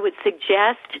 What I would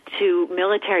suggest to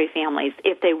military families,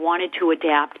 if they wanted to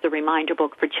adapt the reminder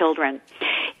book for children,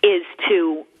 is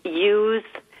to use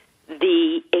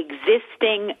the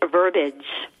existing verbiage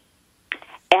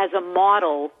as a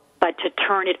model, but to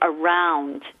turn it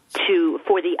around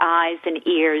for the eyes and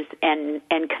ears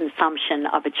and consumption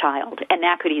of a child, and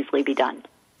that could easily be done.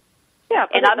 Yeah.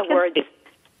 In other words,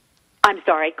 I'm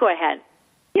sorry, go ahead.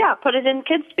 Yeah, put it in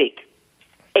kid speak.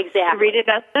 Exactly. Read it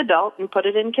as an adult and put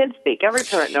it in kid speak. Every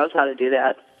parent knows how to do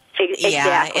that. Exactly.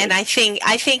 Yeah, and I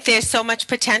think there's so much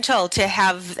potential to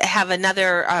have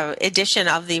another edition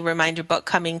of the reminder book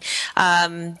coming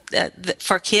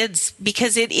for kids,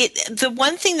 because the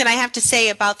one thing that I have to say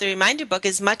about the reminder book,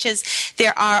 as much as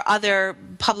there are other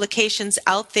publications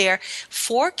out there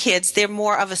for kids, they're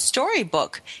more of a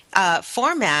storybook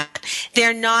format.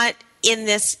 They're not in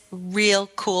this real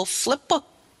cool flip book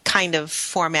kind of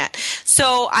format.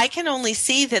 So I can only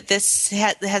see that this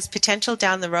has potential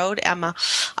down the road, Emma,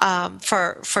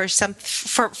 for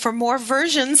more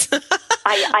versions.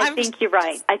 I think you're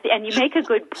right. And you make a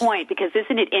good point, because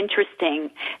isn't it interesting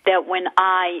that when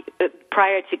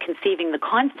prior to conceiving the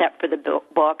concept for the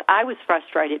book, I was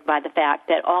frustrated by the fact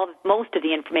that most of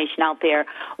the information out there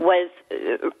was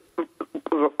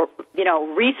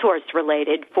resource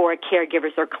related for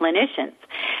caregivers or clinicians.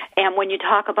 And when you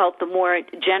talk about the more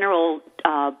general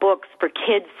books for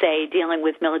kids, say, dealing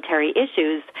with military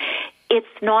issues, it's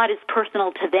not as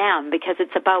personal to them because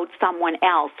it's about someone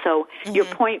else. So your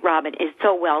point, Robin, is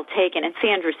so well taken, and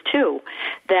Sandra's too,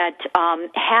 that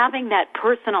having that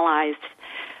personalized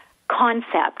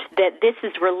concept that this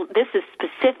is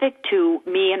specific to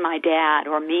me and my dad,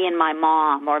 or me and my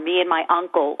mom, or me and my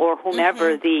uncle, or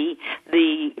whomever the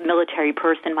military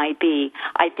person might be,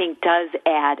 I think does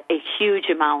add a huge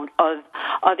amount of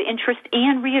interest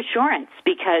and reassurance,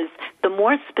 because the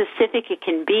more specific it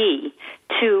can be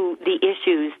to the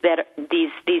issues that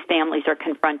these families are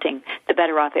confronting, the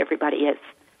better off everybody is.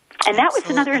 And that was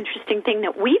another interesting thing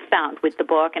that we found with the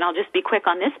book, and I'll just be quick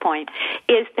on this point,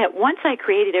 is that once I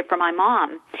created it for my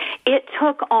mom, it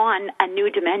took on a new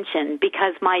dimension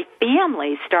because my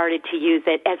family started to use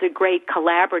it as a great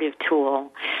collaborative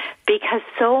tool, because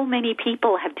so many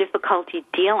people have difficulty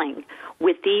dealing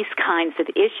with these kinds of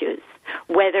issues,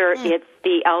 whether it's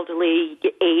the elderly,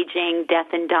 aging,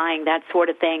 death and dying, that sort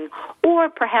of thing, or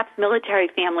perhaps military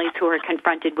families who are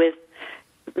confronted with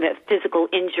physical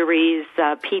injuries,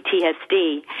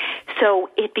 PTSD. So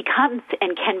it becomes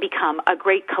and can become a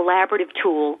great collaborative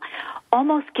tool,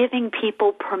 almost giving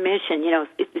people permission.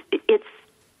 It's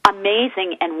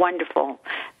amazing and wonderful,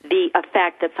 the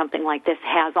effect that something like this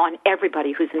has on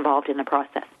everybody who's involved in the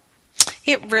process.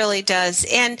 It really does.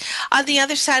 And on the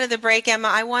other side of the break, Emma,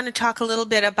 I want to talk a little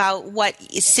bit about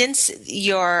since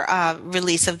your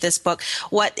release of this book,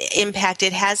 what impact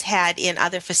it has had in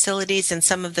other facilities and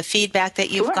some of the feedback that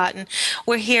you've gotten.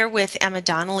 We're here with Emma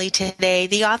Donnelly today,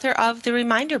 the author of The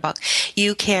Reminder Book.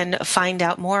 You can find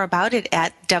out more about it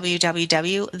at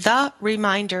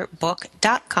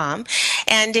www.thereminderbook.com.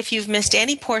 And if you've missed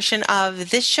any portion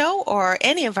of this show or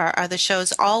any of our other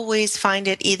shows, always find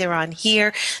it either on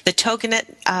here, the TogiNet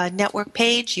network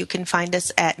page. You can find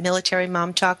us at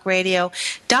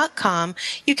MilitaryMomTalkRadio.com.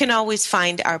 You can always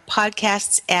find our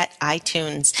podcasts at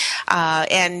iTunes.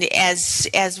 And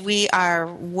as we are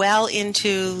well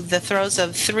into the throes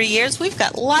of 3 years, we've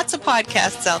got lots of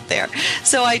podcasts out there.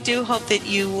 So I do hope that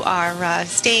you are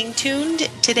staying tuned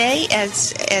today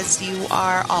as you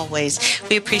are always.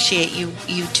 We appreciate you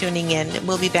tuning in.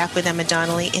 We'll be back with Emma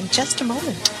Donnelly in just a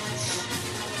moment.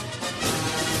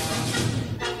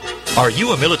 Are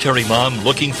you a military mom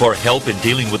looking for help in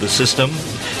dealing with the system?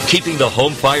 Keeping the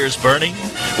home fires burning?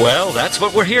 Well, that's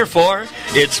what we're here for.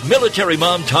 It's Military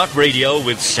Mom Talk Radio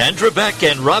with Sandra Beck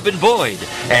and Robin Boyd.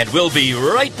 And we'll be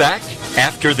right back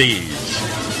after these.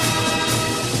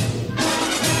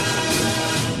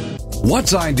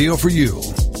 What's ideal for you?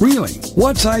 Really,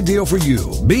 what's ideal for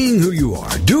you? Being who you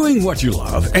are, doing what you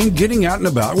love, and getting out and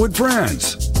about with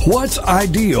friends. What's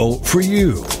ideal for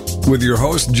you? With your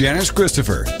host, Janice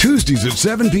Christopher, Tuesdays at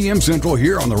 7 p.m. Central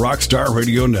here on the Rockstar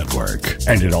Radio Network.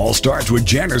 And it all starts with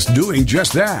Janice doing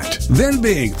just that. Then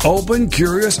being open,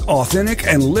 curious, authentic,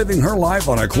 and living her life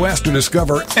on a quest to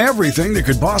discover everything that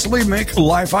could possibly make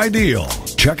life ideal.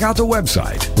 Check out the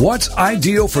website,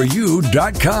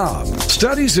 whatsidealforyou.com.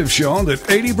 Studies have shown that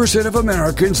 80% of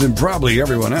Americans, and probably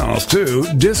everyone else too,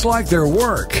 dislike their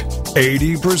work.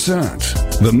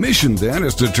 80%. The mission then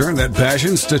is to turn that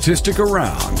passion statistic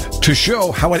around, to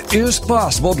show how it is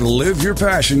possible to live your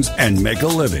passions and make a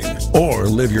living, or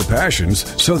live your passions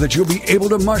so that you'll be able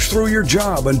to mush through your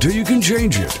job until you can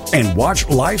change it and watch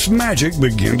life's magic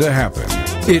begin to happen.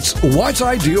 It's What's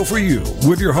Ideal for You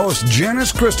with your host,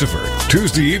 Janice Christopher,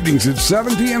 Tuesday evenings at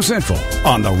 7 p.m. Central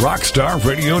on the Rockstar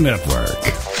Radio Network.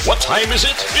 What time is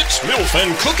it? It's MILF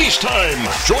and Cookies time.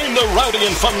 Join the rowdy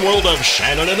and fun world of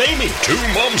Shannon and Amy, two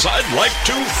moms I'd like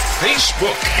to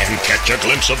Facebook, and catch a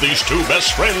glimpse of these two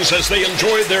best friends as they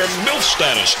enjoy their MILF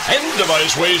status and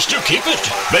devise ways to keep it.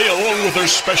 They, along with their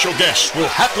special guests, will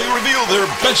happily reveal their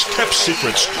best-kept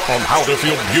secrets on how to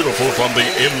feel beautiful from the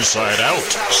inside out.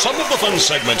 Some of the fun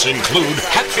segments include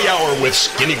Happy Hour with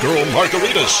Skinny Girl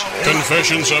Margaritas,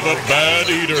 Confessions of a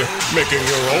Bad Eater, Making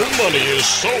Your Own Money is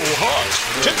So Hot,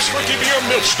 Tips for Keeping Your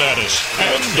MILF status,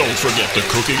 and don't forget the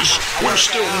cookies. We're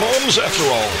still moms after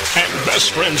all, and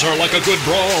best friends are like a good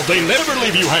brawl. They never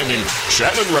leave you hanging.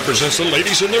 Shannon represents the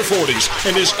ladies in their 40s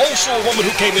and is also a woman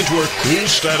who came into her cool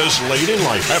status late in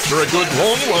life after a good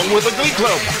long run with the Glee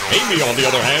Club. Amy, on the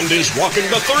other hand, is walking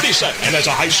the 30 set, and as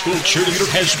a high school cheerleader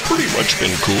has pretty much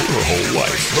been cool her whole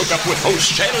life. Hook up with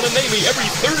hosts Shannon and Amy every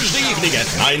Thursday evening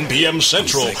at 9 p.m.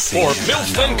 Central for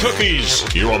MILF and Cookies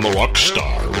here on the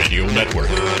Rockstar Radio Network.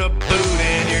 Put a boot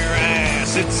in your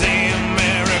ass, it's the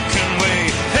American way.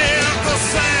 Hey, Uncle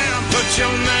Sam, put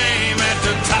your name at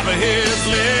the top of his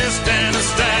list, and the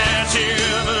Statue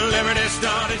of Liberty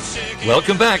started shaking.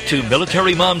 Welcome back to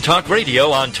Military Mom Talk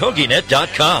Radio on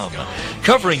TogiNet.com.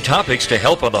 Covering topics to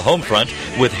help on the home front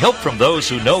with help from those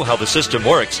who know how the system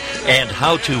works and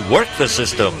how to work the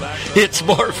system. It's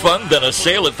more fun than a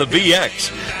sale at the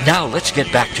BX. Now let's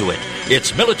get back to it.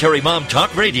 It's Military Mom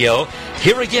Talk Radio.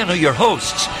 Here again are your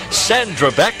hosts,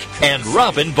 Sandra Beck and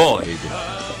Robin Boyd.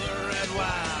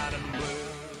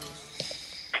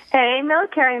 Hey,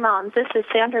 Military Moms, this is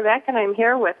Sandra Beck, and I'm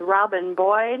here with Robin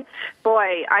Boyd.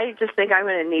 Boy, I just think I'm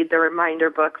going to need the reminder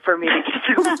book for me to get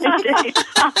through my day.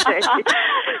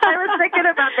 I was thinking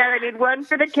about that. I need one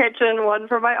for the kitchen, one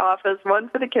for my office, one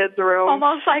for the kids' room.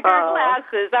 Almost like our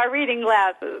glasses, our reading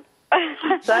glasses.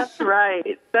 That's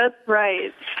right. That's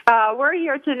right. We're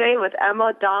here today with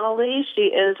Emma Donnelly. She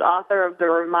is author of the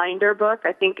Reminder book.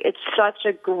 I think it's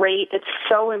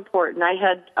so important. I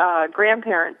had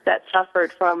grandparents that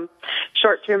suffered from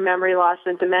short-term memory loss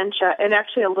and dementia, and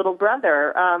actually a little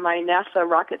brother, my NASA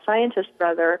rocket scientist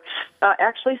brother,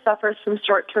 actually suffers from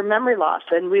short-term memory loss,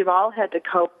 and we've all had to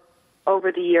cope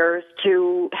over the years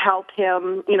to help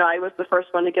him. You know, I was the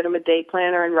first one to get him a day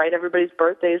planner and write everybody's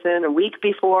birthdays in a week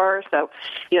before, so,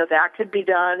 you know, that could be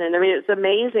done. And, I mean, it's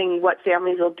amazing what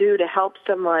families will do to help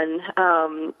someone,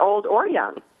 old or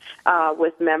young,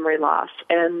 with memory loss.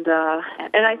 And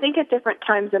I think at different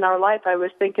times in our life, I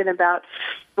was thinking about,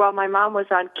 while my mom was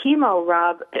on chemo,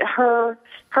 Rob,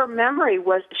 her memory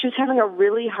was, she was having a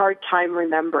really hard time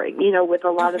remembering, you know, with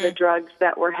a lot of the drugs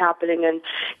that were happening. And,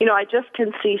 you know, I just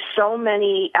can see so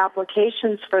many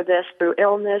applications for this through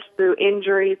illness, through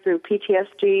injury, through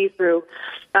PTSD, through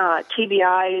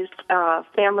TBIs,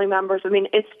 family members. I mean,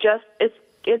 it's just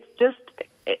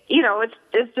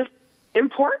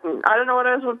important. I don't know what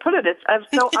else would put it. It's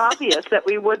so obvious that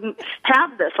we wouldn't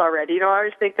have this already. You know, I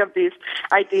always think of these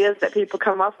ideas that people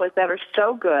come up with that are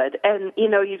so good, and, you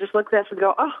know, you just look at this and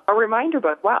go, oh, a reminder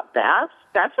book. Wow,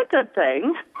 that's a good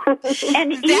thing.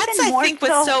 And that's, I think,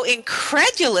 what's so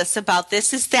incredulous about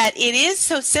this is that it is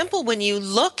so simple when you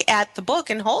look at the book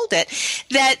and hold it,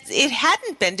 that it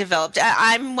hadn't been developed.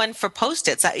 I'm one for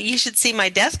Post-its. You should see my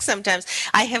desk sometimes.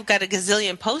 I have got a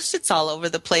gazillion Post-its all over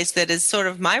the place that is sort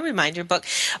of my reminder book.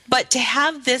 But to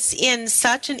have this in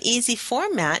such an easy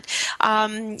format,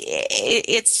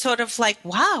 it's sort of like,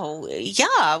 wow,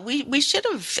 yeah, we should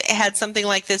have had something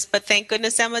like this, but thank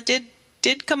goodness Emma did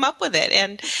come up with it,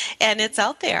 and it's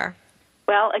out there.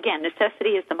 Well, again,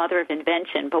 necessity is the mother of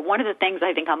invention, but one of the things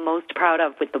I think I'm most proud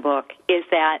of with the book is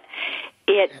that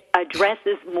it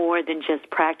addresses more than just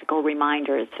practical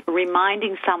reminders.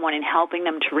 Reminding someone and helping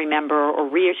them to remember, or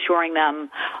reassuring them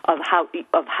of how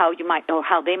you might, or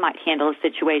how they might handle a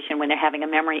situation when they're having a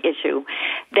memory issue.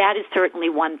 That is certainly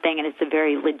one thing, and it's a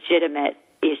very legitimate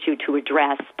issue to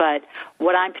address. But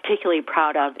what I'm particularly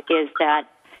proud of is that,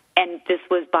 and this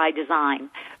was by design,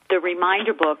 the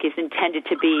reminder book is intended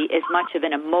to be as much of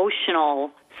an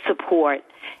emotional support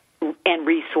and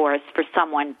resource for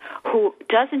someone who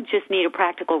doesn't just need a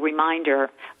practical reminder,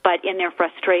 but in their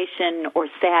frustration or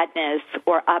sadness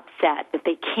or upset that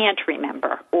they can't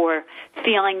remember, or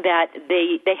feeling that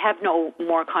they have no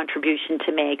more contribution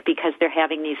to make because they're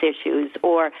having these issues,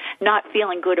 or not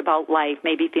feeling good about life,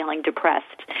 maybe feeling depressed.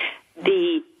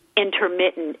 The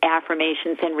intermittent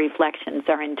affirmations and reflections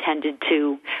are intended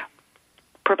to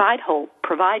provide hope,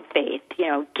 provide faith, you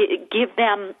know, give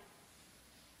them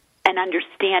an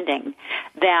understanding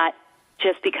that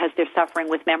just because they're suffering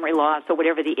with memory loss or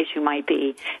whatever the issue might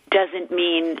be, doesn't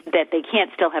mean that they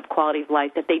can't still have quality of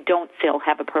life, that they don't still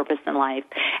have a purpose in life,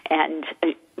 and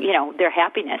their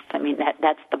happiness. I mean,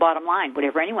 that's the bottom line,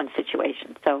 whatever anyone's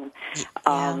situation. So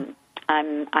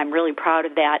I'm really proud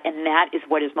of that, and that is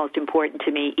what is most important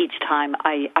to me each time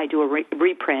I do a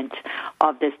reprint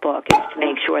of this book, is to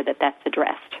make sure that that's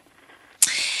addressed.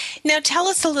 Now, tell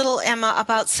us a little, Emma,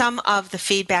 about some of the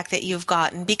feedback that you've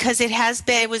gotten, because it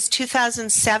was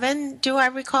 2007, do I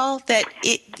recall, that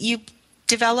you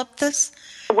developed this?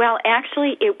 Well,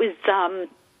 actually, it was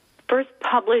first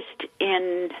published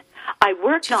I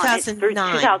worked on it through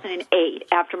 2008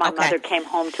 after my mother came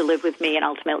home to live with me and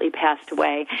ultimately passed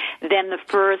away. Then the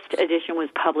first edition was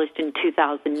published in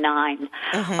 2009.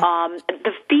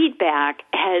 The feedback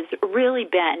has really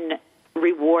been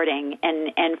rewarding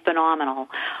and phenomenal.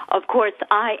 Of course,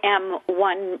 I am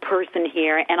one person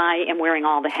here, and I am wearing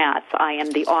all the hats. I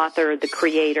am the author, the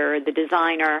creator, the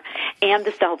designer, and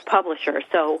the self-publisher.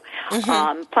 So,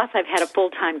 plus I've had a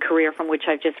full-time career from which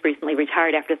I've just recently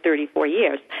retired after 34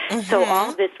 years. So all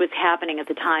of this was happening at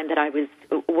the time that I was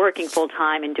working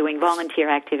full-time and doing volunteer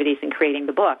activities and creating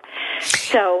the book.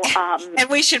 So, and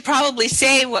we should probably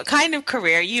say what kind of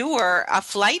career. You were a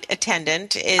flight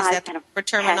attendant. Is that for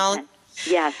terminology?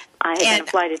 Yes, I have been a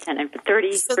flight attendant for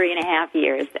 33 and a half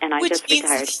years, and I just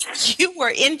retired. You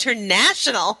were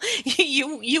international.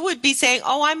 You would be saying,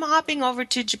 "Oh, I'm hopping over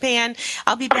to Japan.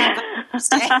 I'll be back on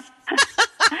Thursday."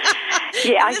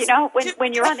 Yeah,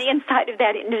 when you're on the inside of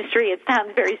that industry, it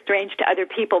sounds very strange to other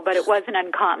people, but it wasn't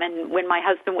uncommon when my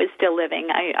husband was still living.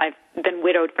 I've been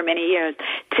widowed for many years,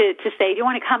 to say, "Do you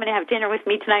want to come and have dinner with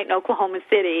me tonight in Oklahoma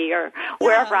City," or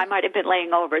wherever I might have been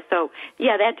laying over. So,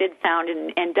 yeah, that did sound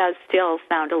and does still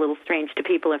sound a little strange to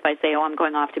people if I say, "Oh, I'm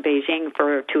going off to Beijing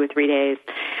for 2 or 3 days."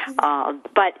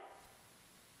 But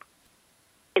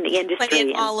in the industry. But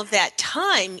in all of that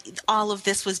time, all of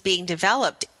this was being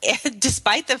developed,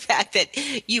 despite the fact that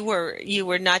you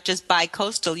were not just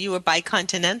bi-coastal, you were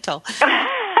bi-continental.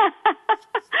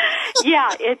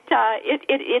 Yeah,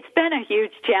 it's been a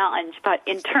huge challenge. But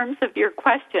in terms of your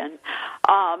question,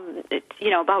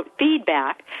 about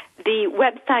feedback, the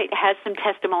website has some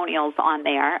testimonials on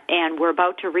there, and we're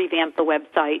about to revamp the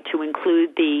website to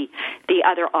include the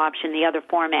other option, the other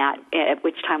format, at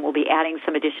which time we'll be adding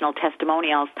some additional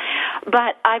testimonials.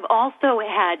 But I've also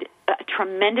had a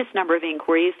tremendous number of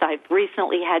inquiries. I've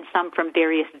recently had some from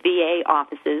various VA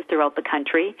offices throughout the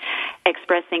country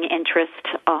expressing interest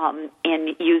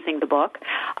in using the book.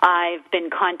 I've been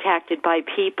contacted by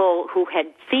people who had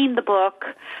seen the book,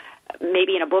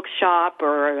 maybe in a bookshop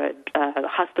or a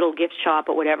hospital gift shop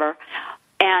or whatever,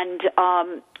 and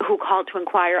who called to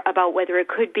inquire about whether it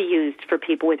could be used for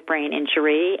people with brain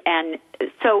injury. And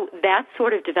so that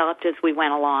sort of developed as we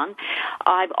went along.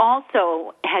 I've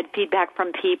also had feedback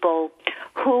from people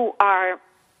who are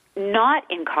not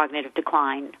in cognitive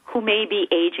decline, who may be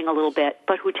aging a little bit,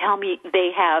 but who tell me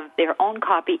they have their own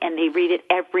copy and they read it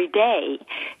every day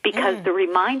because the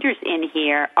reminders in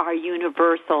here are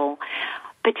universal,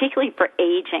 particularly for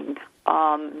aging.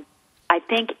 I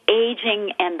think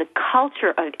aging and the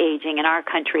culture of aging in our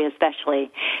country especially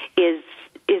is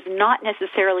not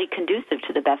necessarily conducive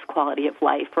to the best quality of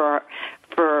life for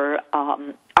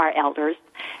our elders.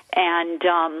 And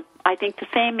I think the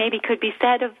same maybe could be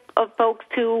said of folks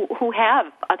who have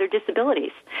other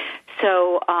disabilities.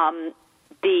 So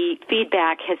the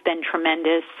feedback has been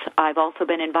tremendous. I've also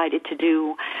been invited to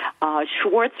do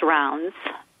Schwartz Rounds,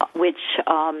 which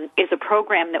is a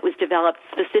program that was developed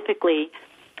specifically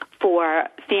for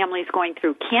families going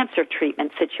through cancer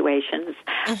treatment situations,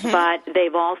 but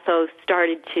they've also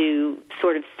started to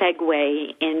sort of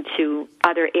segue into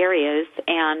other areas,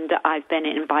 and I've been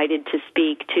invited to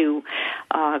speak to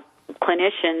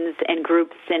clinicians and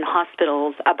groups in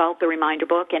hospitals about the reminder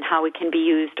book and how it can be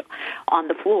used on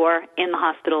the floor in the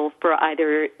hospital for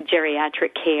either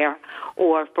geriatric care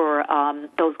or for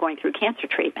those going through cancer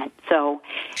treatment. So,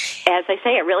 as I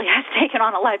say, it really has taken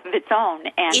on a life of its own.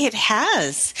 And it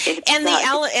has.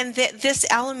 This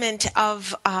element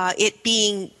of it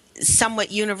being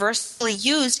somewhat universally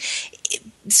used,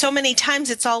 so many times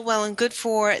it's all well and good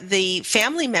for the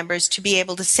family members to be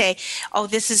able to say, "Oh,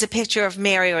 this is a picture of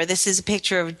Mary," or "This is a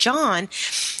picture of John."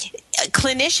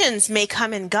 clinicians may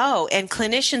come and go, and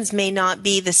clinicians may not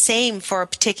be the same for a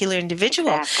particular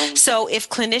individual. Exactly. So if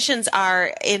clinicians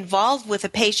are involved with a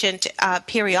patient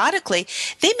periodically,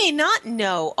 they may not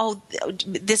know,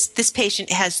 this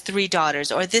patient has 3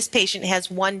 daughters, or this patient has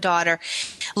 1 daughter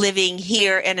living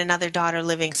here and another daughter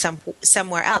living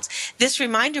somewhere else. This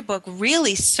reminder book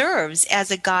really serves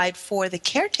as a guide for the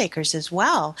caretakers as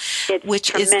well,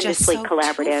 which is just so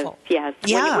collaborative. Truthful. Yes.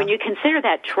 Yeah. When you consider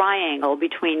that triangle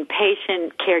between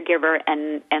patient, caregiver,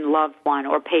 and loved one,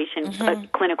 or patient,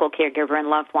 clinical caregiver, and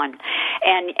loved one,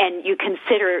 and you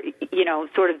consider,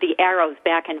 sort of the arrows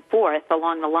back and forth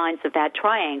along the lines of that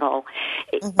triangle,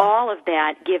 all of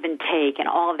that give and take and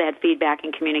all of that feedback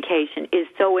and communication is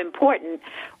so important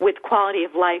with quality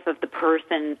of life of the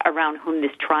person around whom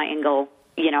this triangle,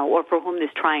 or for whom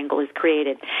this triangle is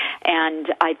created.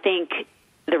 And I think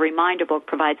the reminder book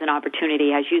provides an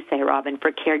opportunity, as you say, Robin,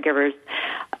 for caregivers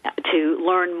to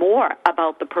learn more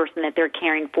about the person that they're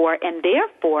caring for, and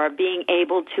therefore being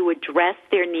able to address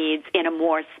their needs in a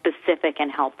more specific and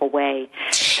helpful way.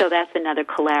 So that's another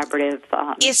collaborative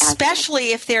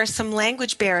especially aspect. If there are some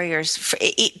language barriers,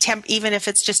 even if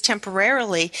it's just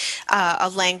temporarily a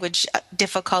language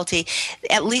difficulty,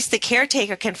 at least the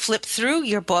caretaker can flip through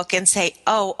your book and say,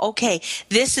 oh, okay,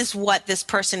 this is what this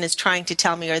person is trying to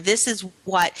tell me, or this is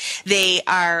what they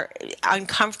are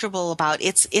uncomfortable about.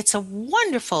 It's a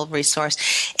wonderful resource.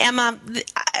 Emma,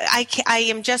 I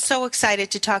am just so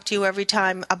excited to talk to you every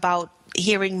time about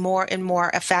hearing more and more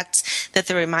effects that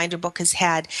the reminder book has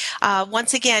had.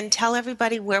 Once again, tell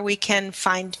everybody where we can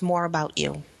find more about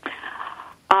you.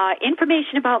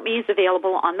 Information about me is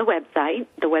available on the website.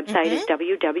 The website is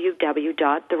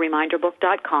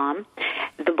www.thereminderbook.com.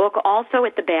 The book also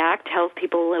at the back tells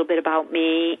people a little bit about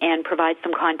me and provides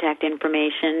some contact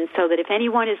information so that if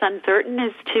anyone is uncertain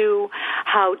as to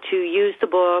how to use the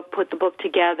book, put the book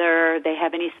together, they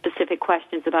have any specific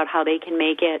questions about how they can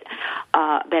make it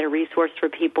a better resource for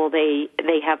people, they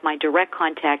have my direct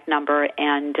contact number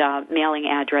and mailing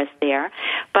address there.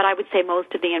 But I would say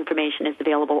most of the information is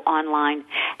available online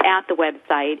at the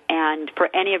website. And for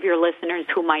any of your listeners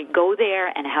who might go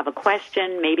there and have a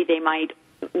question, maybe they might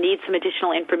need some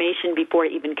additional information before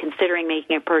even considering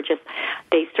making a purchase,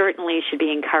 they certainly should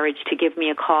be encouraged to give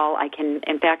me a call. I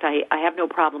have no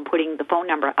problem putting the phone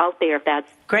number out there if that's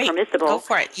permissible. Go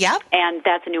for it. Yep. And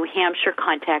that's a New Hampshire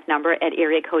contact number at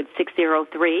area code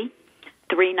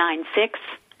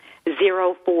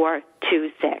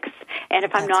 603-396-0426. And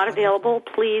if I'm not available,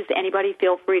 please, anybody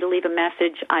feel free to leave a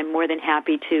message. I'm more than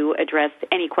happy to address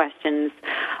any questions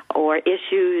or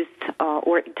issues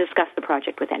or discuss the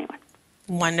project with anyone.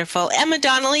 Wonderful. Emma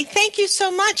Donnelly, thank you so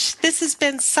much. This has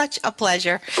been such a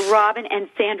pleasure. Robin and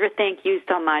Sandra, thank you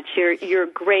so much. You're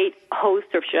great hosts,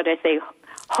 or should I say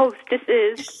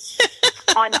hostesses,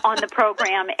 on the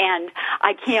program, and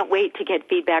I can't wait to get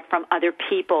feedback from other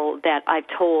people that I've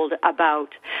told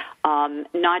about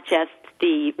not just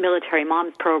the Military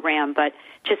Moms program, but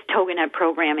just TogiNet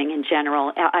programming in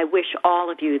general. I wish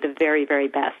all of you the very, very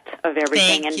best of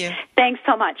everything. Thank you. Thanks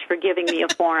so much for giving me a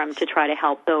forum to try to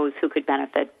help those who could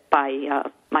benefit by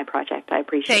my project. I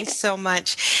appreciate it. Thanks so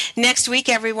much. Next week,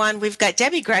 everyone, we've got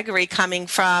Debbie Gregory coming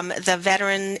from the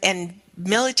Veteran and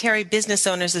Military Business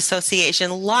Owners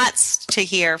Association. Lots to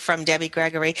hear from Debbie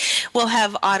Gregory. We'll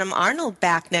have Autumn Arnold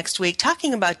back next week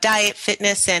talking about diet,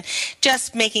 fitness, and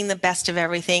just making the best of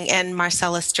everything. And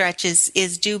Marcella Stretch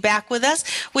is due back with us.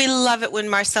 We love it when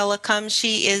Marcella comes.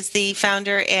 She is the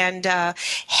founder and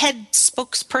head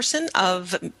spokesperson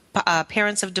of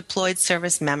Parents of Deployed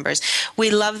Service Members. We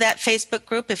love that Facebook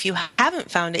group. If you haven't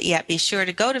found it yet, be sure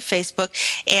to go to Facebook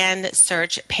and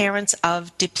search Parents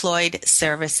of Deployed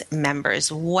Service Members.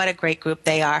 What a great group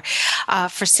they are.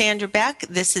 For Sandra Beck,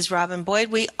 this is Robin Boyd.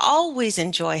 We always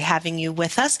enjoy having you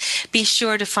with us. Be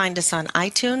sure to find us on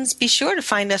iTunes. Be sure to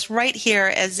find us right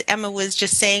here. As Emma was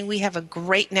just saying, we have a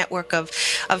great network of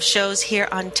shows here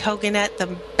on TogiNet,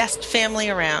 the best family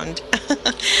around,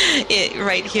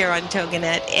 right here on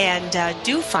TogiNet. And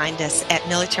do find us at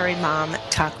Military Mom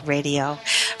Talk Radio.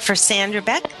 For Sandra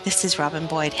Beck, this is Robin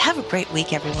Boyd. Have a great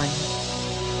week, everyone.